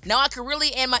 Now, I could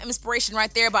really end my inspiration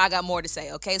right there, but I got more to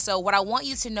say, okay? So what I want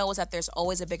you to know is that there's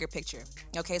always a bigger picture,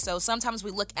 okay? So sometimes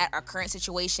we look at our current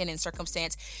situation and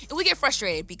circumstance and we get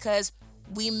frustrated because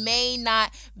we may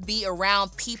not be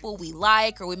around people we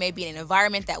like, or we may be in an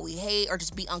environment that we hate, or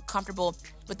just be uncomfortable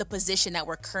with the position that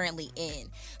we're currently in.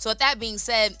 So with that being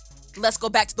said, let's go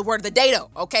back to the word of the day though,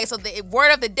 okay? So the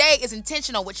word of the day is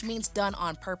intentional, which means done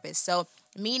on purpose. So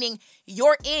meaning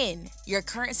you're in your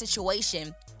current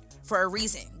situation for a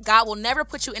reason. God will never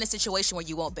put you in a situation where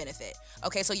you won't benefit.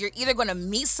 Okay, so you're either going to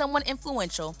meet someone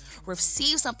influential,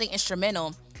 receive something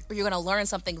instrumental, or you're going to learn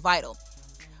something vital.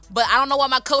 But I don't know why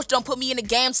my coach don't put me in the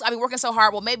game. So I be working so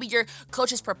hard. Well, maybe your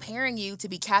coach is preparing you to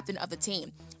be captain of the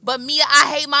team. But Mia,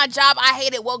 I hate my job. I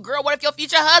hate it. Well, girl, what if your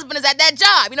future husband is at that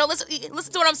job?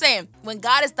 Listen to what I'm saying. When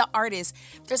God is the artist,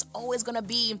 there's always going to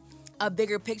be a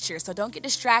bigger picture. So don't get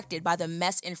distracted by the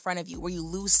mess in front of you where you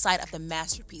lose sight of the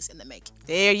masterpiece in the making.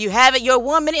 There you have it. Your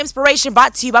 1 minute inspiration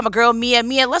brought to you by my girl, Mia.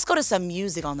 Mia, let's go to some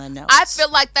music on that note. I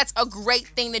feel like that's a great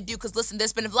thing to do because, listen,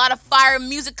 there's been a lot of fire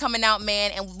music coming out,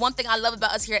 man. And one thing I love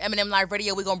about us here at M&M Live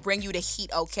Radio, we're going to bring you the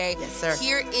heat, okay? Yes, sir.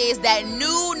 Here is that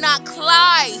new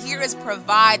NotKlyde. Here is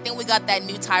Provide. Then we got that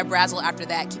new Brasel after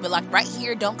that. Keep it locked right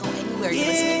here. Don't go anywhere. You're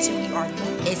listening to, you already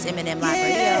know, it's M&M Live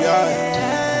Radio.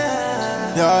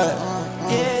 Yeah.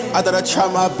 I thought I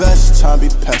tried my best, time be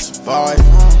pacified.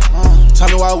 Tell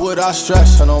me why would I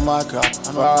stress? I know my God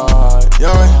provide.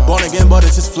 Yeah, born again, but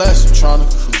it's his flesh. I'm trying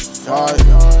to crucify.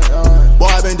 Boy,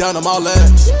 I've been down on my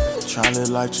legs, trying to live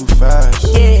life too fast.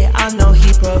 Yeah, I know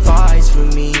he provides for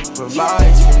me,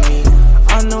 provides for me.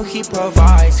 I know he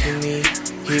provides for me,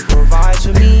 he provides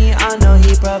for me. I know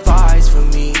he provides for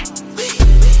me.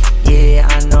 Yeah,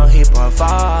 I know he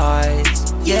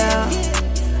provides. Yeah.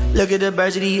 Look at the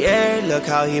birds of the air, look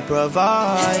how he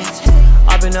provides.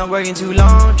 I've been up working too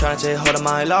long, trying to take hold of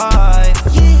my life.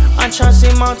 I'm trying to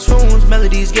sing my tunes,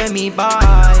 melodies get me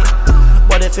by.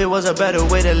 What if it was a better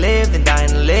way to live than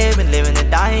dying to live and living to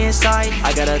die inside?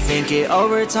 I gotta think it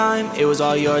over time, it was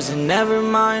all yours and never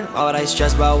mine. Why would I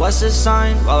stress about what's the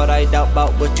sign? Why would I doubt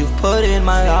about what you've put in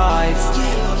my life?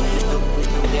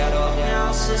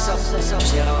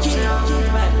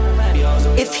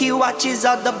 If he watches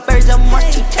all the birds and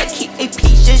watch you take, he ain't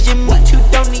pieces in me. You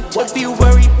don't need to be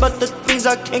worried about the things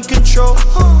I can't control.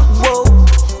 Whoa.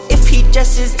 If he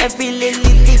dresses every lily,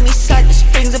 leave me silent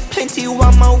springs of plenty.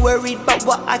 Why am I worried about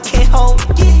what I can't hold?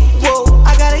 Whoa,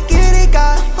 I gotta get it,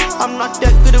 God. I'm not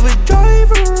that good of a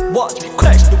driver. Watch me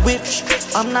crash the whip.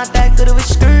 I'm not that good of a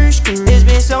skirt. It's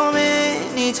been so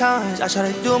many times I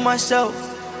try to do it myself.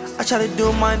 I try to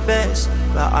do my best,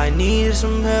 but I need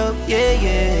some help,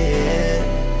 yeah.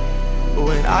 But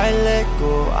when I let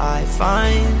go, I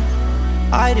find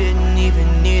I didn't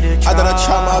even need a try. I thought I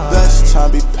tried my best,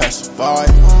 time be pacified.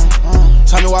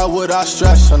 Tell me why would I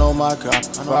stress? I know my God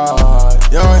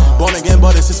provide. Yeah, born again,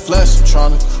 but it's his flesh. I'm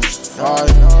trying to crucify.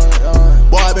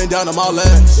 Boy, I've been down on my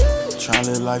legs, trying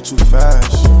to live life too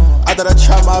fast. I thought I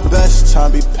tried my best,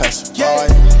 time be pacified.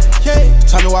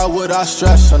 Tell me why would I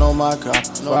stress? I know my God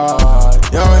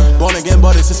provide. Yeah, born again,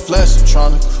 but it's his flesh. I'm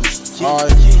trying to crucify.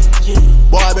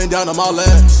 Boy, I've been down on my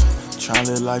legs, trying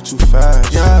to live life too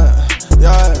fast. Yeah.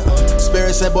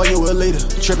 Spirit said, boy, you a leader.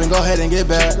 Tripping, go ahead and get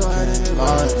back.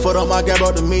 Foot on my gap,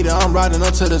 out the meter. I'm riding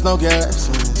until there's no gas.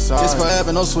 It's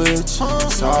forever, no switch.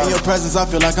 In your presence, I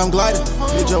feel like I'm gliding.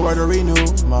 Need your word to renew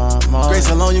my mind. Grace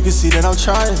alone, you can see that I'm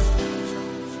trying.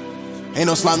 Ain't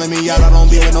no sliming me out, I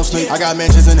don't be with no snake. I got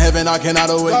mansions in heaven, I cannot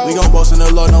await. We gon' boast in the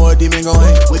Lord, know a demon gon'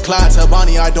 hate. With Clyde to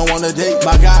Bonnie, I don't wanna date.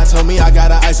 My God told me I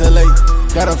gotta isolate.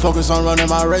 Gotta focus on running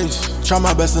my race. Try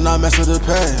my best to not mess with the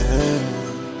past.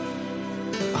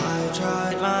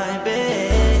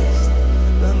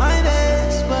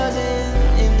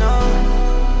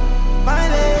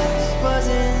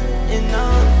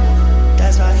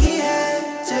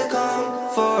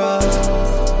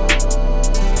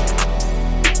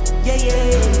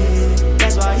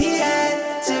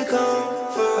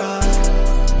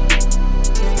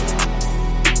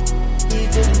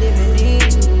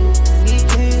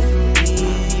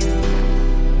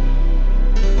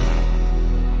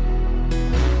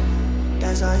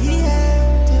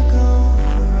 had to go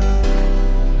for us.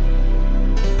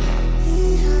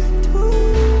 He had to.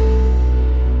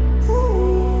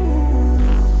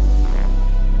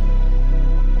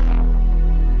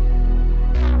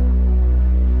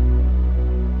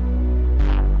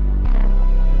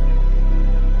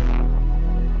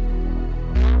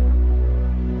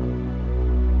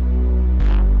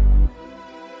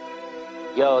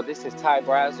 Yo, this is Ty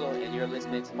Brasel, and you're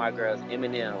listening to my girls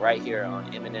M&M right here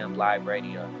on M&M Live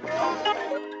Radio.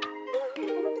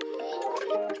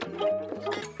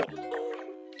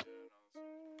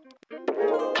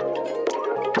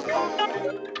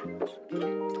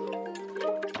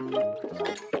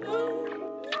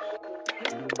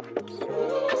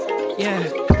 Yeah,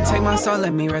 take my soul,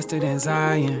 let me rest it in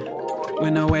Zion.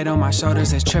 When the weight on my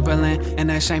shoulders is tripling, and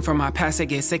that shame from my past, it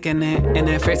get sickening. And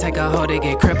that fear take a hold, it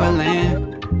get crippling.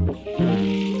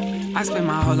 I spend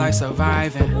my whole life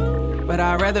surviving, but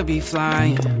I'd rather be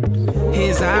flying.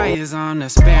 His eye is on the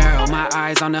sparrow, my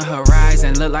eyes on the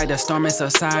horizon. Look like the storm is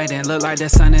subsiding, look like the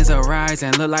sun is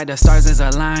arising, look like the stars is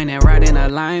aligning, right in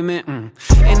alignment.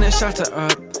 In the shelter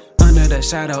up, under the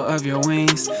shadow of your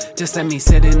wings, just let me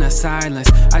sit in the silence.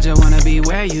 I just wanna be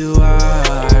where you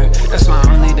are, that's my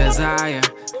only desire.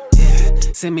 Yeah,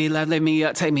 send me love, lift me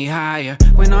up, take me higher.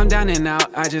 When I'm down and out,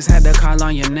 I just had to call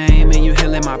on your name, and you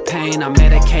healing my pain. I'm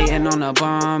medicating on the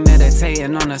bomb,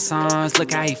 meditating on the songs.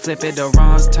 Look how he flip it, the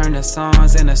wrongs turn to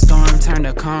songs, and the storm turn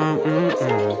to calm.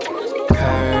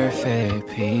 Perfect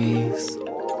peace,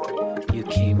 you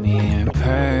keep me in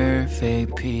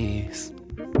perfect peace.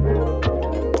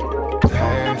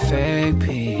 Perfect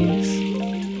peace,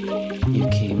 you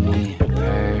keep me in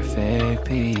perfect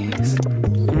peace.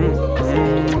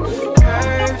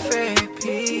 Perfect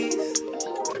peace,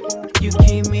 you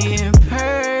keep me in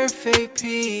perfect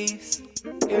peace.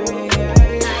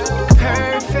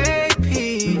 Perfect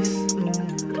peace,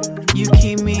 you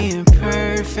keep me in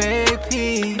perfect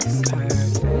peace.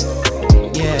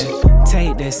 Yeah,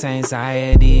 take this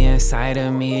anxiety inside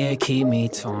of me, it keep me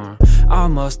torn.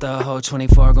 Almost the whole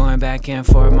 24 going back and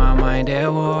forth, my mind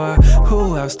at war.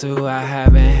 Who else do I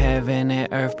have in heaven and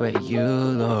earth but you,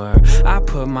 Lord? I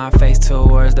put my face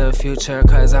towards the future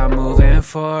cause I'm moving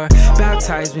forward.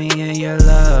 Baptize me in your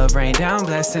love, rain down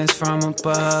blessings from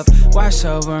above. Wash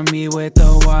over me with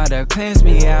the water, cleanse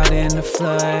me out in the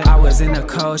flood. I was in the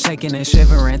cold, shaking and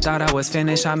shivering, thought I was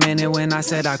finished, I meant it when I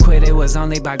said I quit. It was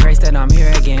only by grace that I'm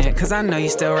here again, cause I know you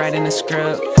still writing the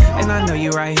script, and I know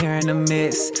you right here in the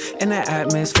midst, and the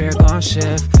atmosphere gon'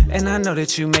 shift, and I know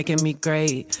that you making me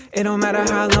great. It don't matter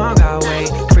how long I wait,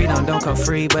 freedom don't come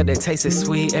free, but the taste is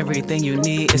sweet. Everything you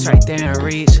need is right there in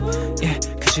reach. Yeah,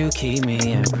 cause you keep me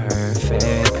in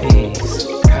perfect peace.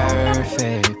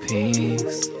 Perfect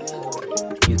peace,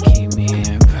 you keep me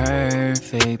in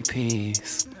perfect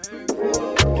peace.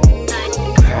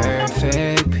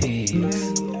 Perfect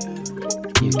peace,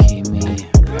 you keep me in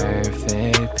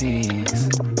perfect peace.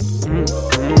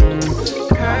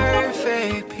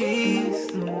 Perfect peace,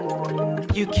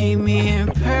 you keep me in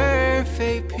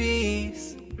perfect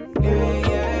peace.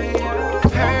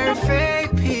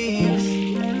 Perfect peace,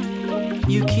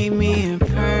 you keep me in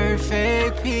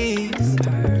perfect peace.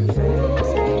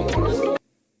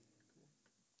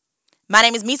 My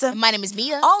name is Meesa. My name is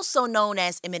Meah. Also known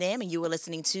as M&M, and you are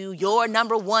listening to your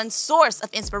number one source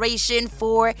of inspiration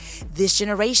for this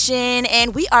generation.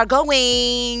 And we are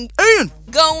going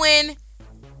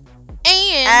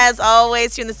and as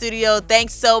always here in the studio,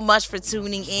 thanks so much for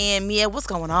tuning in. Mia, what's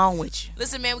going on with you?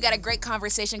 Listen, man, we got a great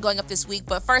conversation going up this week,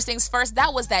 but first things first,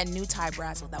 that was that new Ty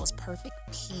Brasel. That was Perfect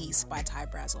Peace by Ty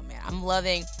Brasel, man. I'm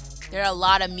loving. There are a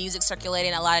lot of music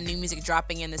circulating, a lot of new music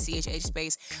dropping in the CHH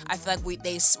space. I feel like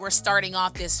we're starting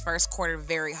off this first quarter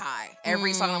very high.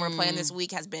 Every song that we're playing this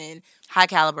week has been high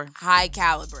caliber.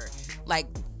 Like,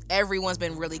 everyone's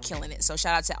been really killing it. So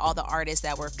shout out to all the artists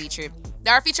that were featured.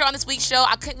 That are featured on this week's show.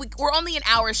 We're only an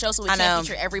hour show, so we can't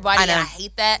feature everybody. And I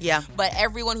hate that. Yeah. But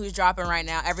everyone who's dropping right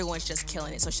now, everyone's just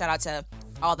killing it. So shout out to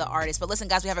all the artists. But listen,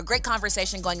 guys, we have a great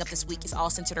conversation going up this week. It's all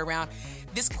centered around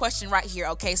this question right here.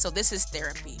 Okay, so this is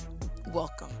therapy.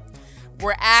 Welcome.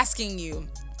 We're asking you,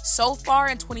 so far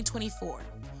in 2024,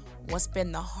 what's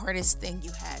been the hardest thing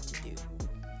you had to do?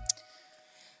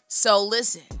 So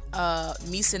listen,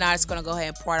 Meesa and I is going to go ahead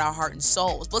and pour out our heart and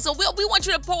souls. But so we want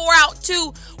you to pour out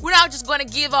too. We're not just going to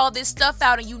give all this stuff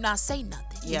out and you not say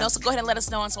nothing. You know, so go ahead and let us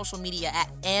know on social media at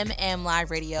M&M Live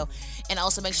Radio. And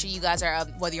also make sure you guys are,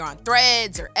 whether you're on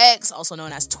Threads or X, also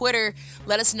known as Twitter,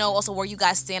 let us know also where you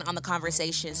guys stand on the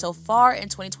conversation. So far in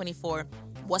 2024,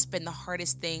 what's been the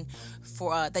hardest thing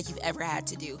for that you've ever had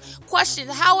to do? Question,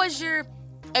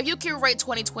 if you can rate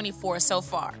 2024 so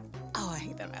far, I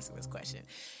hate that I'm asking this question.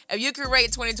 If you could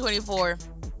rate 2024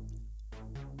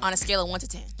 on a scale of 1 to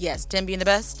 10. Yes, 10 being the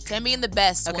best? 10 being the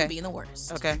best, Okay. 1 being the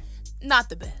worst. Okay. Not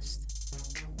the best.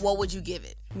 What would you give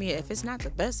it? Mia, if it's not the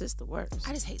best, it's the worst.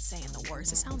 I just hate saying the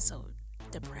worst. It sounds so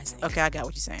depressing. Okay, I got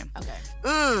what you're saying.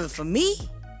 Okay. For me,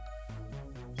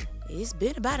 it's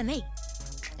been about an 8.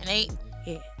 An 8?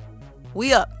 Yeah.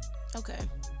 We up. Okay.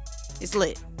 It's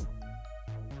lit.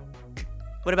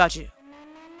 What about you?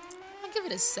 I'll give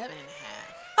it a 7.5.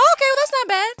 Oh, okay, well, that's not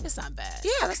bad. It's not bad.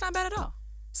 Yeah, that's not bad at all.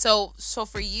 So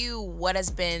for you, what has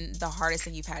been the hardest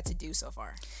thing you've had to do so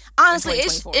far? Honestly,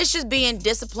 it's just being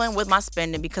disciplined with my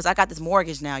spending because I got this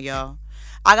mortgage now, y'all.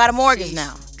 I got a mortgage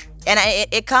now. And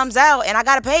it comes out and I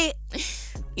got to pay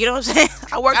it. You know what I'm saying?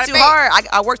 I work too hard.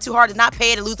 I work too hard to not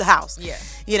pay it and lose the house. Yeah.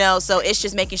 You know, so it's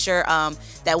just making sure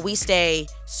that we stay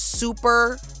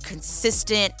super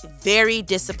consistent, very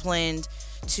disciplined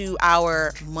to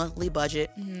our monthly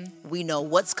budget. Mm-hmm. We know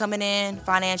what's coming in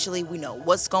financially. We know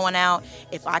what's going out.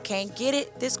 If I can't get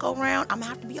it this go round, I'm going to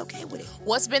have to be okay with it.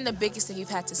 What's been the biggest thing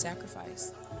you've had to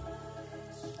sacrifice?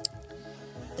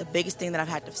 The biggest thing that I've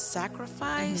had to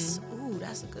sacrifice? Mm-hmm. Ooh,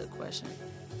 that's a good question.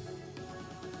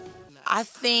 I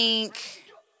think...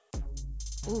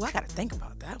 Ooh, I got to think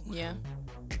about that one. Yeah.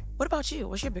 What about you?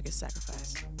 What's your biggest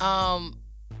sacrifice? My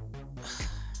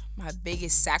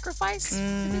biggest sacrifice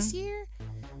for this year?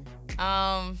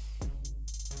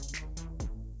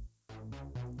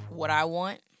 What I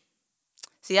want.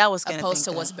 See, I was gonna opposed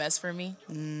think to what's best for me.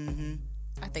 Mm-hmm.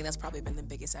 I think that's probably been the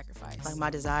biggest sacrifice. Like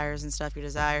my desires and stuff. Your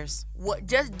desires.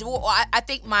 I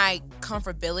think my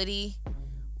comfortability,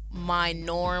 my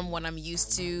norm, what I'm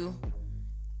used to,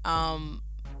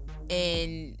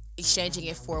 in exchanging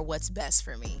it for what's best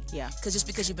for me. Yeah. Because just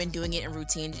because you've been doing it in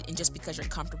routine and just because you're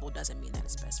comfortable doesn't mean that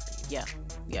it's best for you. Yeah.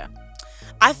 Yeah.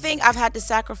 I think I've had to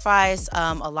sacrifice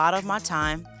a lot of my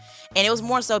time, and it was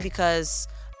more so because,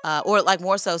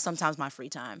 more so sometimes my free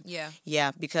time. Yeah.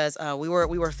 Yeah, because we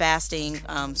were fasting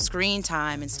screen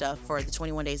time and stuff for the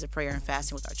 21 days of prayer and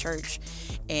fasting with our church,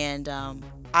 and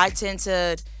I tend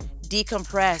to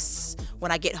decompress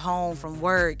when I get home from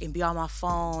work and be on my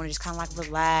phone and just kind of like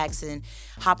relax and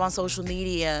hop on social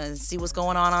media and see what's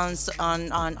going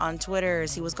on Twitter,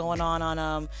 see what's going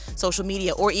on social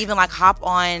media, or even like hop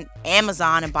on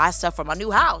Amazon and buy stuff for my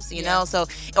new house, you know? So,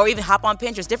 or even hop on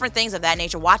Pinterest, different things of that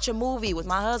nature, watch a movie with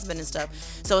my husband and stuff.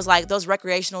 So it's like those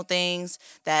recreational things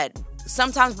that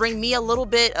sometimes bring me a little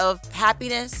bit of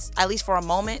happiness, at least for a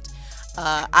moment.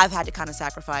 I've had to kind of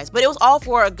sacrifice, but it was all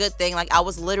for a good thing. Like I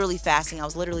was literally fasting, I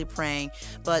was literally praying,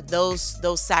 but those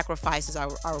sacrifices are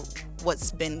what's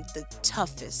been the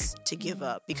toughest to give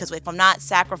up, because if I'm not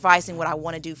sacrificing what I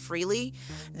want to do freely,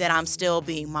 then I'm still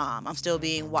being mom, I'm still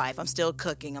being wife, I'm still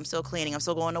cooking, I'm still cleaning, I'm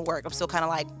still going to work, I'm still kind of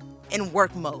like in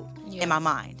work mode in my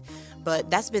mind.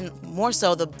 But that's been more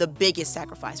so the biggest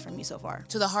sacrifice for me so far.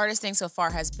 So the hardest thing so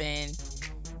far has been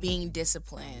being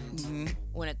disciplined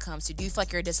when it comes to... Do you feel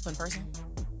like you're a disciplined person?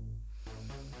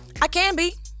 I can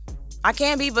be,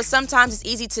 but sometimes it's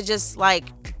easy to just like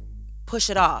push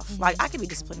it off. Like I can be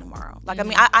disciplined tomorrow. Like I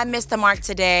mean, I missed the mark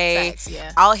today. Facts,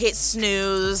 yeah. I'll hit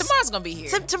snooze. Tomorrow's gonna be here.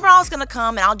 Tomorrow's gonna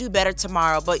come, and I'll do better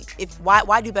tomorrow. But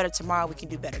why do better tomorrow? We can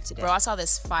do better today. Bro, I saw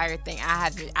this fire thing. I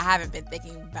haven't been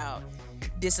thinking about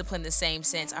discipline the same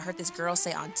since. I heard this girl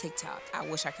say on TikTok. I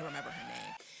wish I could remember her name.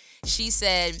 She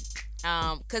said,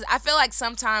 because I feel like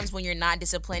sometimes when you're not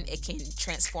disciplined, it can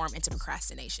transform into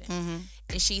procrastination.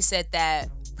 And she said that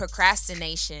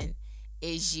procrastination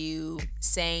is you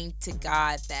saying to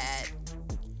God that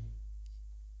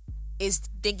is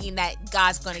thinking that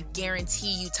God's going to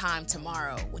guarantee you time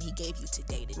tomorrow when he gave you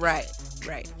today to do it.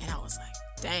 Right. And I was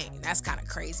like, dang, that's kind of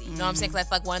crazy. You know what I'm saying? Because I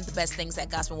feel like one of the best things that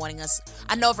God's been wanting us,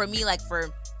 I know for me, like for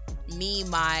me,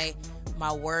 my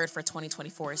word for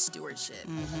 2024 is stewardship.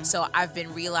 So I've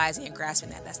been realizing and grasping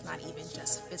that that's not even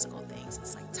just physical things.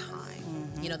 It's like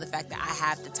time. You know, the fact that I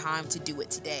have the time to do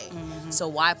it today. So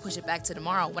why push it back to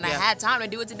tomorrow? When I had time to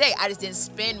do it today, I just didn't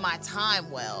spend my time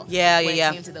well. When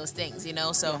it came to those things, you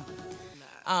know? So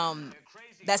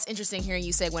that's interesting hearing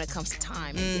you say when it comes to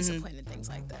time and discipline and things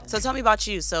like that. So tell me about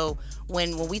you. So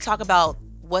when we talk about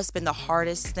what's been the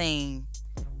hardest thing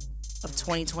of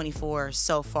 2024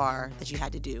 so far that you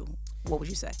had to do, what would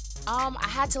you say? I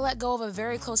had to let go of a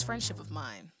very close friendship of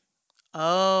mine.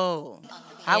 Oh,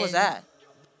 how was that?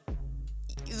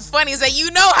 It's funny is that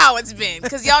you know how it's been,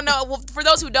 because y'all know. Well, for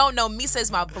those who don't know, Meesa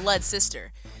is my blood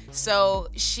sister, so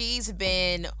she's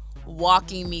been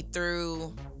walking me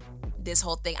through this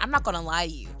whole thing. I'm not gonna lie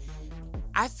to you.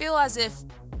 I feel as if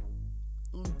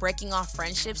breaking off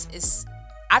friendships is.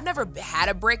 I've never had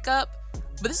a breakup,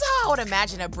 But this is how I would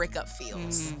imagine a breakup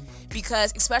feels.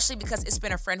 Especially because it's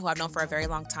been a friend who I've known for a very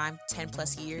long time, 10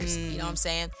 plus years. You know what I'm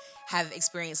saying? Have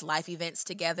experienced life events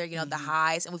together, you know, the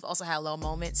highs, and we've also had low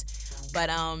moments. But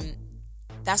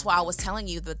that's why I was telling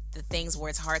you the things where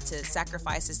it's hard to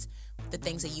sacrifice is the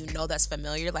things that you know that's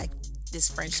familiar, like this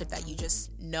friendship that you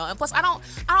just know. And plus, I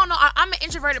don't know. I'm an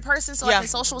introverted person, so like in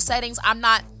social settings, I'm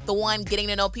not the one getting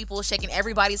to know people, shaking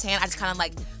everybody's hand. I just kind of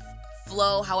like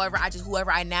flow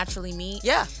whoever I naturally meet.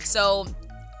 Yeah. So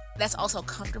that's also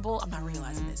comfortable. I'm not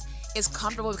realizing this. It's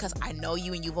comfortable because I know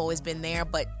you and you've always been there,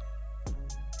 but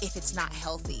if it's not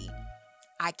healthy,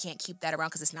 I can't keep that around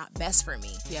because it's not best for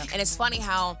me. Yeah. And it's funny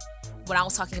how when I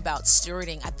was talking about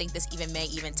stewarding, I think this may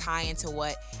even tie into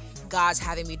what God's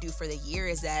having me do for the year,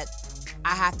 is that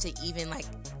I have to even like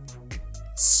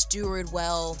steward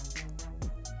well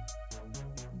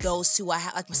those who I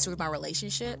have, like steward my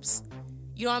relationships.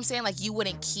 You know what I'm saying? Like you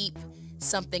wouldn't keep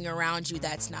something around you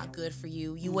that's not good for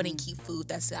you. You wouldn't keep food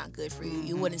that's not good for you.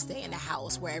 You wouldn't stay in a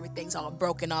house where everything's all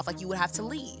broken off. Like you would have to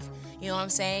leave. You know what I'm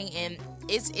saying? And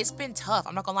it's been tough.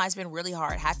 I'm not gonna lie, it's been really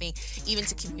hard having even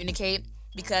to communicate,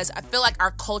 because I feel like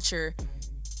our culture,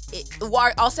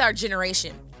 I'll say our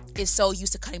generation, is so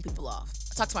used to cutting people off.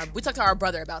 We talked to our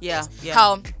brother about this. Yeah.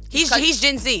 How he's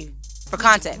Gen Z for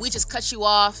context. We just cut you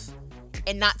off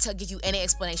and not to give you any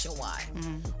explanation why.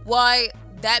 Why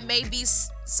that may be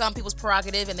some people's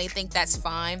prerogative and they think that's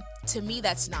fine. To me,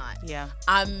 that's not. Yeah.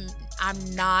 I'm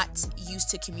not used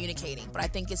to communicating, but I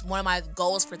think it's one of my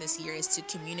goals for this year is to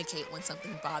communicate when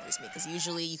something bothers me, because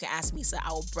usually you can ask me, so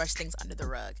I will brush things under the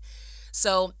rug.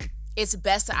 So it's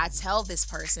best that I tell this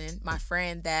person, my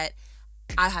friend, that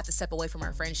I have to step away from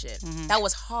our friendship. That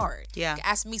was hard. Yeah.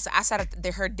 Ask me, so I sat at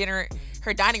her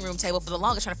dining room table for the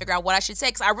longest trying to figure out what I should say,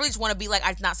 because I really just want to be like,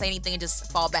 I not say anything and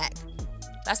just fall back.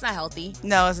 That's not healthy.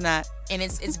 No, it's not. And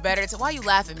it's better to. Why are you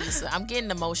laughing, Meesa? I'm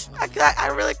getting emotional. I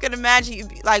really could imagine you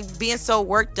like being so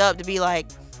worked up to be like,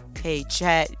 hey,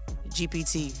 Chat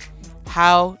GPT,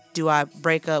 how do I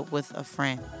break up with a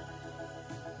friend?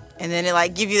 And then it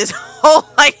like give you this whole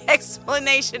like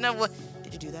explanation of what.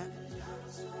 Did you do that?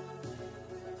 Yes.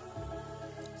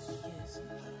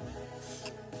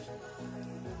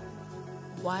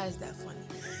 Why is that funny?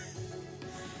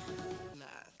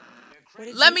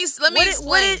 Let me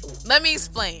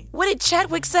explain. What did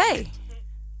Chadwick say?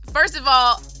 First of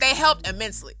all, they helped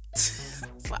immensely.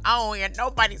 So I don't hear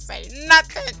nobody say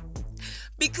nothing.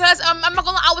 Because I'm not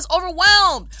gonna lie, I was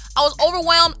overwhelmed. I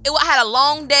had a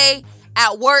long day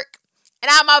at work, and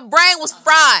my brain was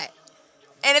fried.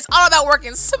 And it's all about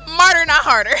working smarter, not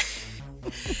harder.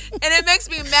 And it makes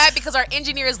me mad because our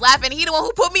engineer is laughing. He the one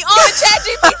who put me on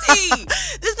ChatGPT.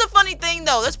 This is the funny thing,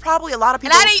 though. There's probably a lot of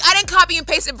people. And I didn't copy and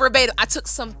paste it verbatim. I took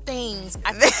some things.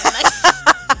 I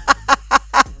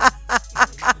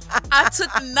took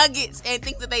nuggets and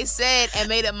things that they said and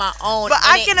made it my own. But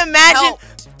I can imagine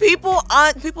people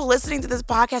listening to this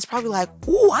podcast probably like,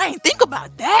 ooh, I didn't think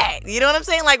about that. You know what I'm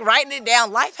saying? Like writing it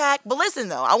down, life hack. But listen,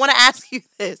 though, I want to ask you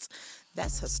this.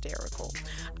 That's hysterical.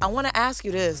 I want to ask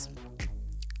you this.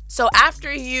 So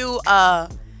after you've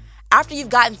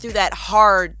gotten through that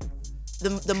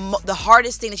the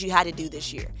hardest thing that you had to do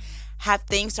this year, have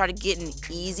things started getting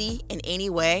easy in any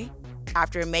way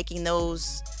after making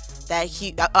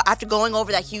after going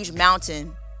over that huge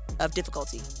mountain of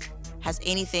difficulty? Has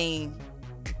anything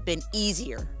been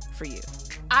easier for you?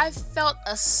 I felt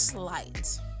a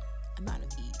slight amount of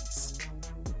ease.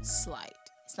 Slight.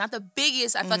 It's not the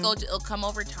biggest. I feel like it'll come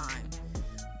over time.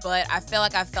 But I feel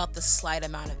like I felt the slight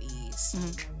amount of ease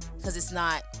because it's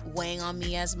not weighing on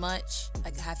me as much,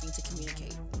 like having to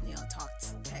communicate, talk,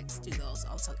 text, do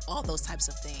all those types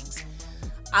of things.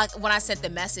 When I sent the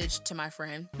message to my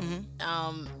friend,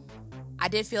 I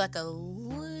did feel like a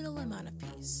little amount of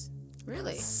peace.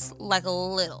 Really? Like a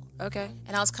little. Okay.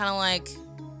 And I was kind of like,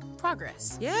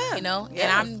 progress. Yeah. And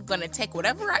I'm going to take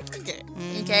whatever I can get.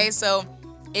 Okay. So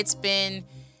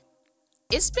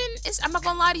I'm not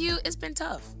gonna lie to you, it's been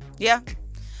tough. Yeah.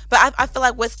 But I feel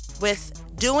like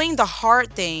with doing the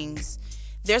hard things,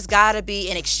 there's gotta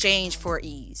be an exchange for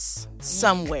ease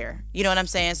somewhere. You know what I'm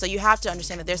saying? So you have to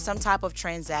understand that there's some type of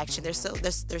transaction, there's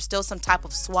still some type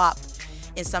of swap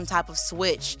and some type of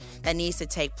switch that needs to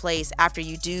take place after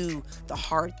you do the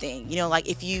hard thing. Like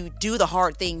if you do the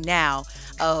hard thing now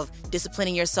of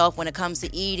disciplining yourself when it comes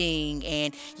to eating,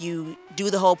 and you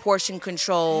do the whole portion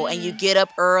control, and you get up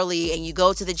early and you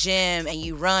go to the gym and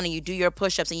you run and you do your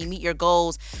push-ups and you meet your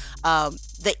goals,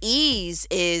 the ease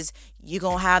is you're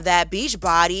going to have that beach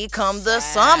body come the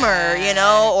summer, you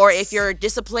know? Or if you're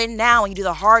disciplined now and you do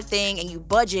the hard thing and you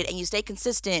budget and you stay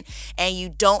consistent and you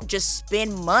don't just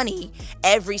spend money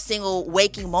every single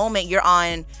waking moment you're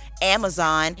on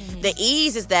Amazon, the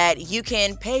ease is that you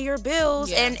can pay your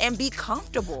bills and be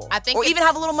comfortable. Or even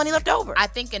have a little money left over. I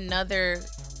think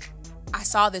I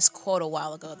saw this quote a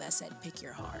while ago that said, pick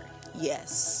your heart.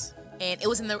 Yes. And it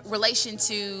was in the relation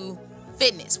to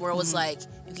fitness, where it was like,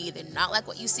 you can either not like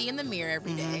what you see in the mirror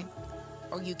every day,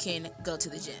 or you can go to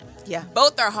the gym. Yeah.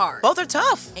 Both are hard. Both are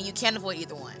tough. And you can't avoid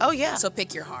either one. Oh, yeah. So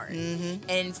pick your heart.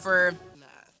 And for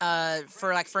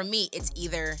me, it's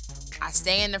either I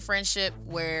stay in the friendship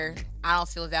where I don't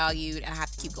feel valued and I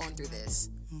have to keep going through this,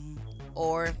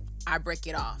 or I break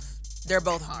it off. They're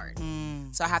both hard.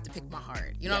 So I have to pick my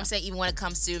heart. You know what I'm saying? Even when it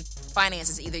comes to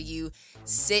finances, either you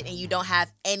sit and you don't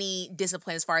have any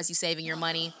discipline as far as you saving your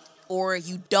money, or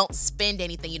you don't spend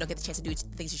anything, you don't get the chance to do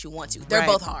things that you want to. They're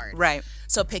both hard. Right.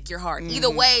 So pick your heart. Either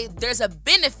way, there's a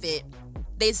benefit.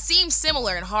 They seem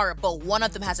similar and hard, but one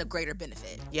of them has a greater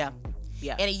benefit. Yeah.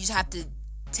 Yeah. And you just have to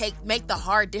make the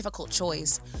hard, difficult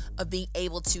choice of being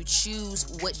able to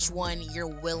choose which one you're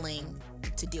willing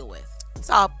to deal with. It's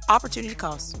all opportunity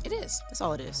cost. It is. That's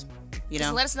all it is.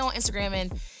 Just let us know on Instagram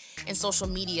and social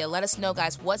media. Let us know,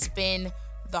 guys, what's been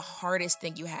the hardest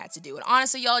thing you had to do. And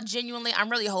honestly, y'all, genuinely, I'm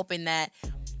really hoping that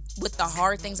with the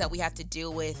hard things that we have to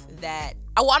deal with, that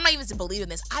I'm not even to believe in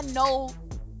this. I know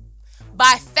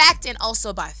by fact and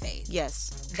also by faith.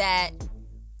 Yes. That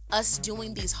us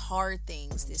doing these hard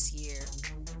things this year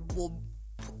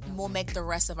will make the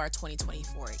rest of our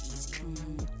 2024 easy.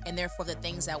 And therefore, the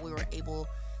things that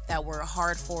that were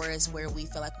hard for us, where we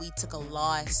feel like we took a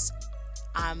loss,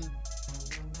 I'm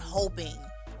hoping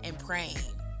and praying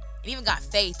and even got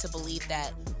faith to believe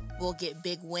that we'll get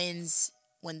big wins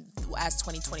as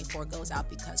 2024 goes out,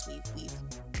 because we've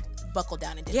buckled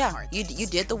down and did the hard things. You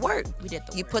did the work. We did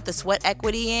the work. You put the sweat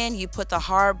equity in, you put the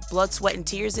hard blood, sweat, and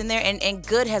tears in there, and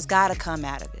good has got to come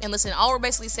out of it. And listen, all we're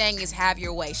basically saying is have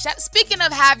your way. Speaking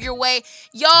of have your way,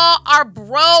 y'all, our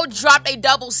bro dropped a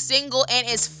double single and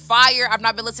it's fire. I've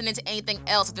not been listening to anything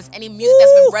else. If there's any music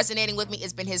that's been resonating with me,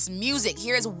 it's been his music.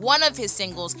 Here's one of his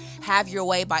singles, Have Your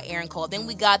Way by Aaron Cole. Then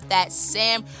we got that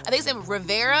I think it's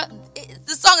Rivera.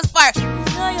 The song is fire.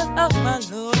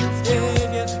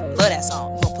 Love that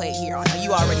song. We're gonna play it here on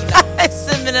You Already Know. It's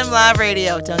M&M Live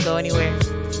Radio. Don't go anywhere.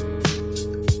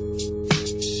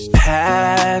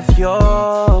 Have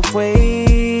your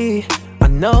way. I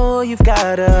know you've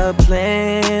got a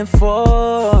plan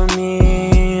for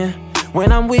me.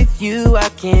 When I'm with you, I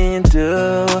can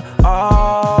do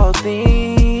all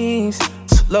things.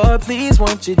 So Lord, please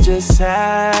won't you just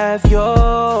have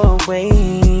your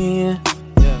way.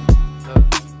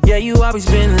 Yeah, you always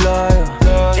been loyal,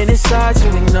 and it's hard to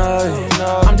ignore it.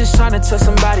 I'm just trying to tell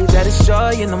somebody that it's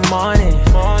joy in the morning,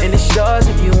 and it's yours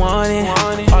if you want it.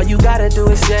 All you gotta do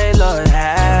is say, Lord,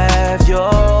 have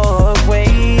your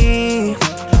way.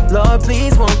 Lord,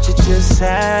 please won't you just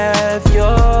have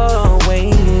your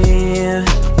way.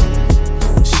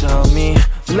 Show me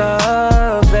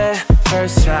love at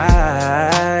first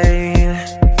sight.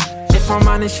 If I'm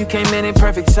honest, you came in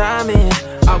perfect timing.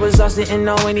 I was lost, didn't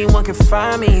know anyone could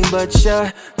find me, but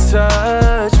your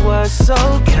touch was so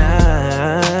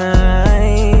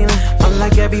kind.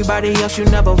 Unlike everybody else, you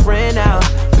never ran out.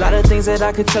 A lot of things that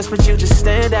I could trust, but you just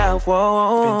stand out.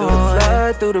 Whoa. Been through the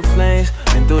flood, through the flames,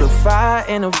 been through the fire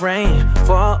and the rain.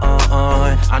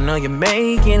 I know you're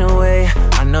making a way.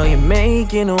 I know you're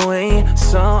making a way.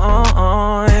 So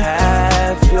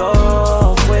have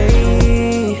your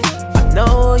way. I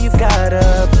know you've got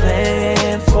a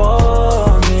plan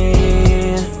for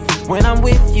me. When I'm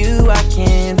with you, I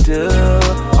can do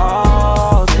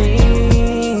all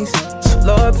things. So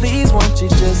Lord, please won't you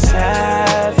just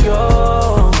have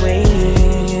your way.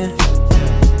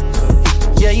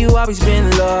 Yeah, you always been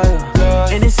loyal,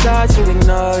 and it's hard to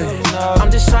ignore it. I'm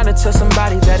just trying to tell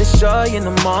somebody that it's joy in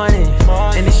the morning,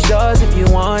 and it's yours if you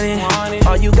want it.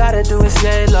 All you gotta do is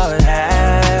say, Lord,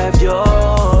 have your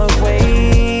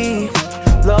way.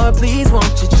 Lord, please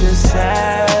won't you just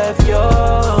have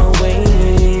your way.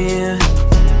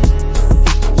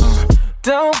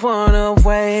 Don't wanna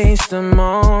waste a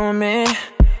moment,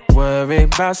 worry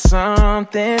about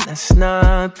something that's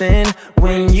nothing,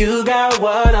 when you got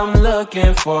what I'm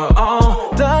looking for. All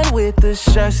done with the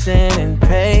stressing and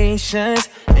patience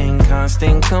and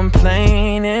constant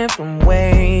complaining from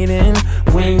waiting,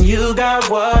 when you got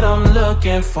what I'm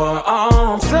looking for.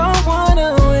 Don't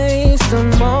wanna waste a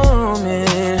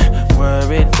moment,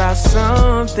 worried about about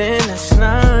something that's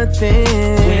nothing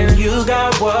when you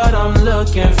got what I'm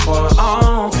looking for.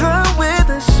 Done with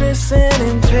the stress and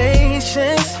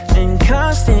impatience and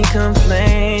constant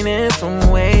complaining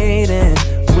from waiting.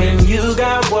 When you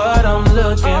got what I'm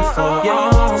looking for,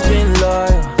 yeah, been loyal,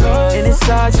 and it's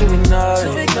hard to ignore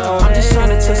it. I'm just trying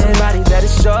to tell somebody that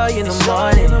it's joy in the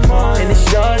morning, and it's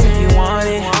yours if you want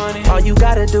it. All you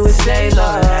gotta do is say,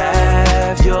 Lord,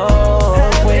 have your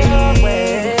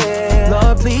way.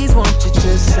 Lord, please won't you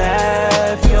just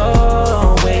have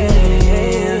your way.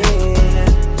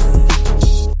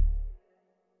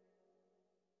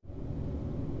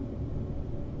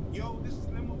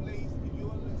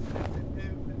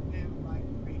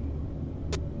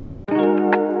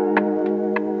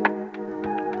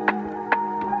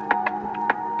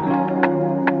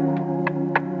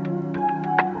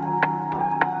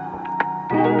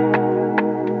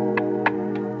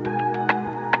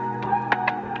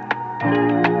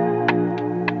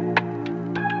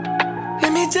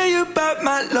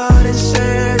 My Lord and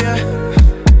Savior,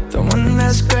 the one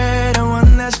that's great, the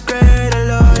one that's great, the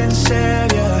Lord and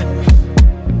Savior.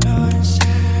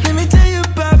 Let me tell you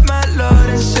about my Lord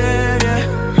and Savior,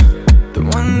 the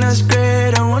one that's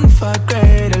great, the one for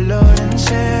great, the Lord and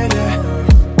Savior.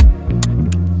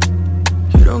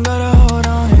 You don't gotta hold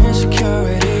on to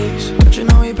insecurities, but you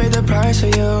know He paid the price for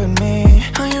you and me.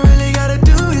 All you really gotta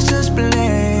do is just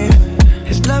believe.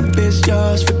 His love is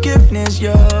yours, forgiveness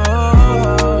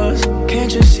yours.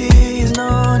 Can't you see He's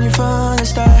known you from the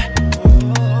start?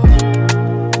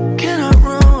 Cannot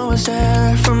ruin what's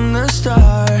there from the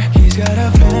start. He's got a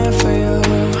plan for you.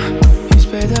 He's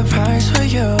paid the price for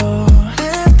you.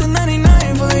 Left the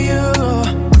 99 for you.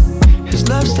 His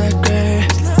love's that great.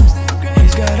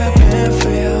 He's got a plan for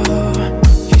you.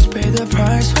 He's paid the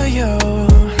price for you.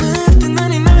 Left the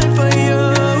 99 for you.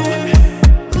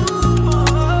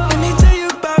 Let me tell you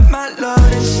about my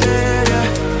Lord and Savior,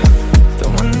 the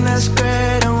one that's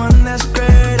great, the one that's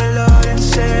great, the Lord and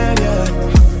Savior.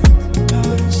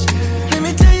 Let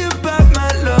me tell you about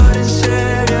my Lord and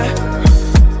Savior,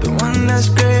 the one that's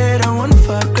great, the one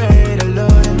for great, the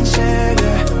Lord and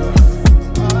Savior.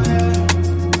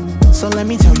 So let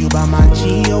me tell you about my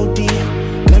G.O.D.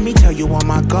 Let me tell you what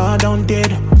my God done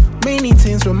did. Many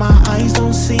things with my eyes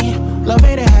don't see. Love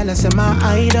ain't a hell, I said my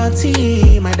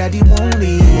identity. My daddy won't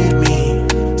leave me,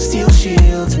 still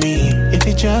shields me. If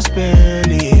you just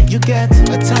believe, you get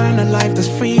eternal life that's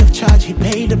free of charge. He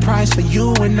paid the price for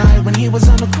you and I when He was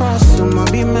on the cross. So I'ma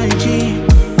be my G.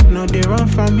 No, they run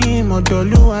from Him.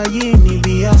 Odoluwa ni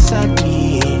be a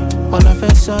sadi. All of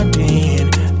a sudden,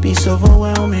 peace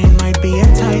overwhelming might be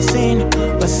enticing,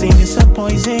 but sin is a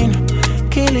poison.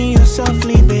 Killing you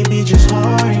softly, baby, just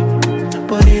hurry.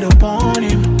 Put it upon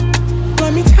Him.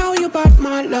 Let me tell you about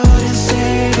my Lord and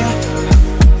Savior,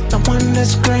 the one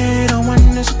that's great, the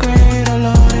one that's great, the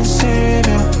Lord and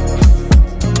Savior.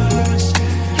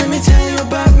 Let me tell you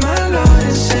about my Lord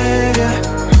and Savior,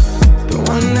 the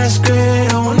one that's great,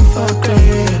 the one for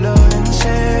great, the Lord and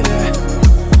Savior.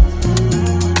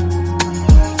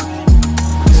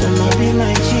 So no be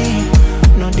my G,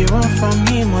 no they run from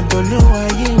Him. Odoluwa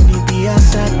ni be a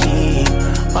sadi.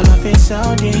 All of it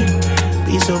Saudi.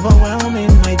 Peace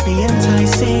overwhelming might be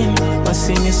enticing, but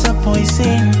sin is a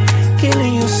poison.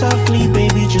 Killing you softly,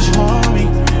 baby, just hurry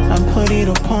and put it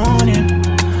upon Him.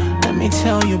 Let me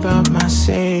tell you about my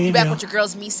Savior. You back with your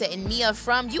girls Meesa and Meah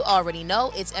from You Already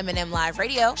Know It's M&M Live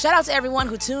Radio. Shout out to everyone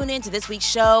who tuned in to this week's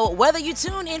show. Whether you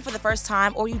tune in for the first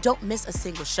time or you don't miss a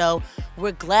single show,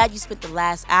 we're glad you spent the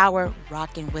last hour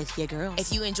rocking with your girls.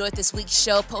 If you enjoyed this week's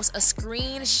show, post a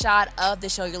screenshot of the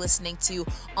show you're listening to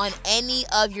on any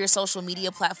of your social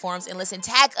media platforms and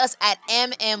tag us at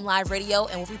M&M Live Radio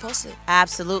and we'll repost it.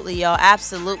 Absolutely, y'all.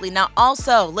 Absolutely. Now,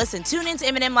 also, tune in to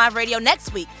M&M Live Radio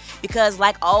next week because,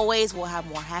 like always, we'll have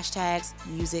more hashtags,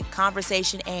 music,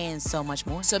 conversation, and so much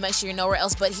more. So make sure you're nowhere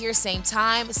else but here, same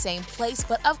time, same place.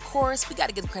 But of course, we got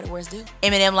to give the credit where it's due.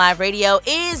 M&M Live Radio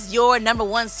is your number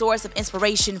one source of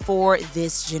inspiration for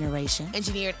this generation.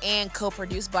 Engineered and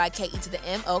co-produced by K.E. to the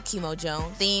M.O. Kimo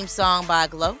Jones. Theme song by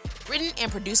Glow. Written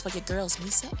and produced by your girls,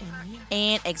 Meesa and Meah.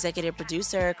 And executive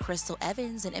producer Crystal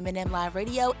Evans. And M&M Live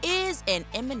Radio is an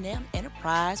M&M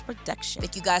Enterprise production.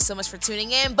 Thank you guys so much for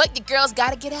tuning in. But your girls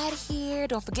got to get out of here.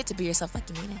 Don't forget to be yourself like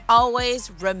you mean it.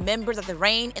 Always remember that the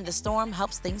rain in the storm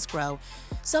helps things grow.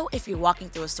 So if you're walking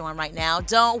through a storm right now,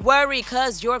 don't worry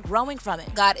because you're growing from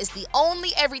it. God is the only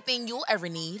everything you'll ever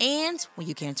need. And when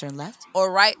you can't turn left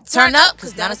or right, turn up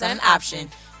because down is not an option.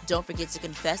 Don't forget to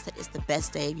confess that it's the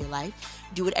best day of your life.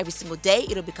 Do it every single day.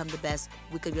 It'll become the best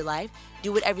week of your life.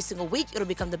 Do it every single week. It'll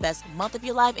become the best month of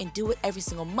your life. And do it every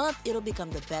single month. It'll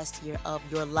become the best year of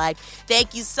your life.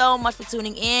 Thank you so much for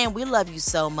tuning in. We love you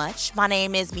so much. My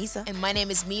name is Meesa. And my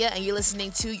name is Meah, and you're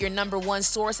listening to your number one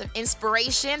source of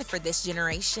inspiration for this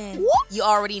generation. Whoop. You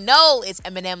already know it's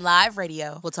M&M Live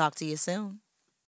Radio. We'll talk to you soon.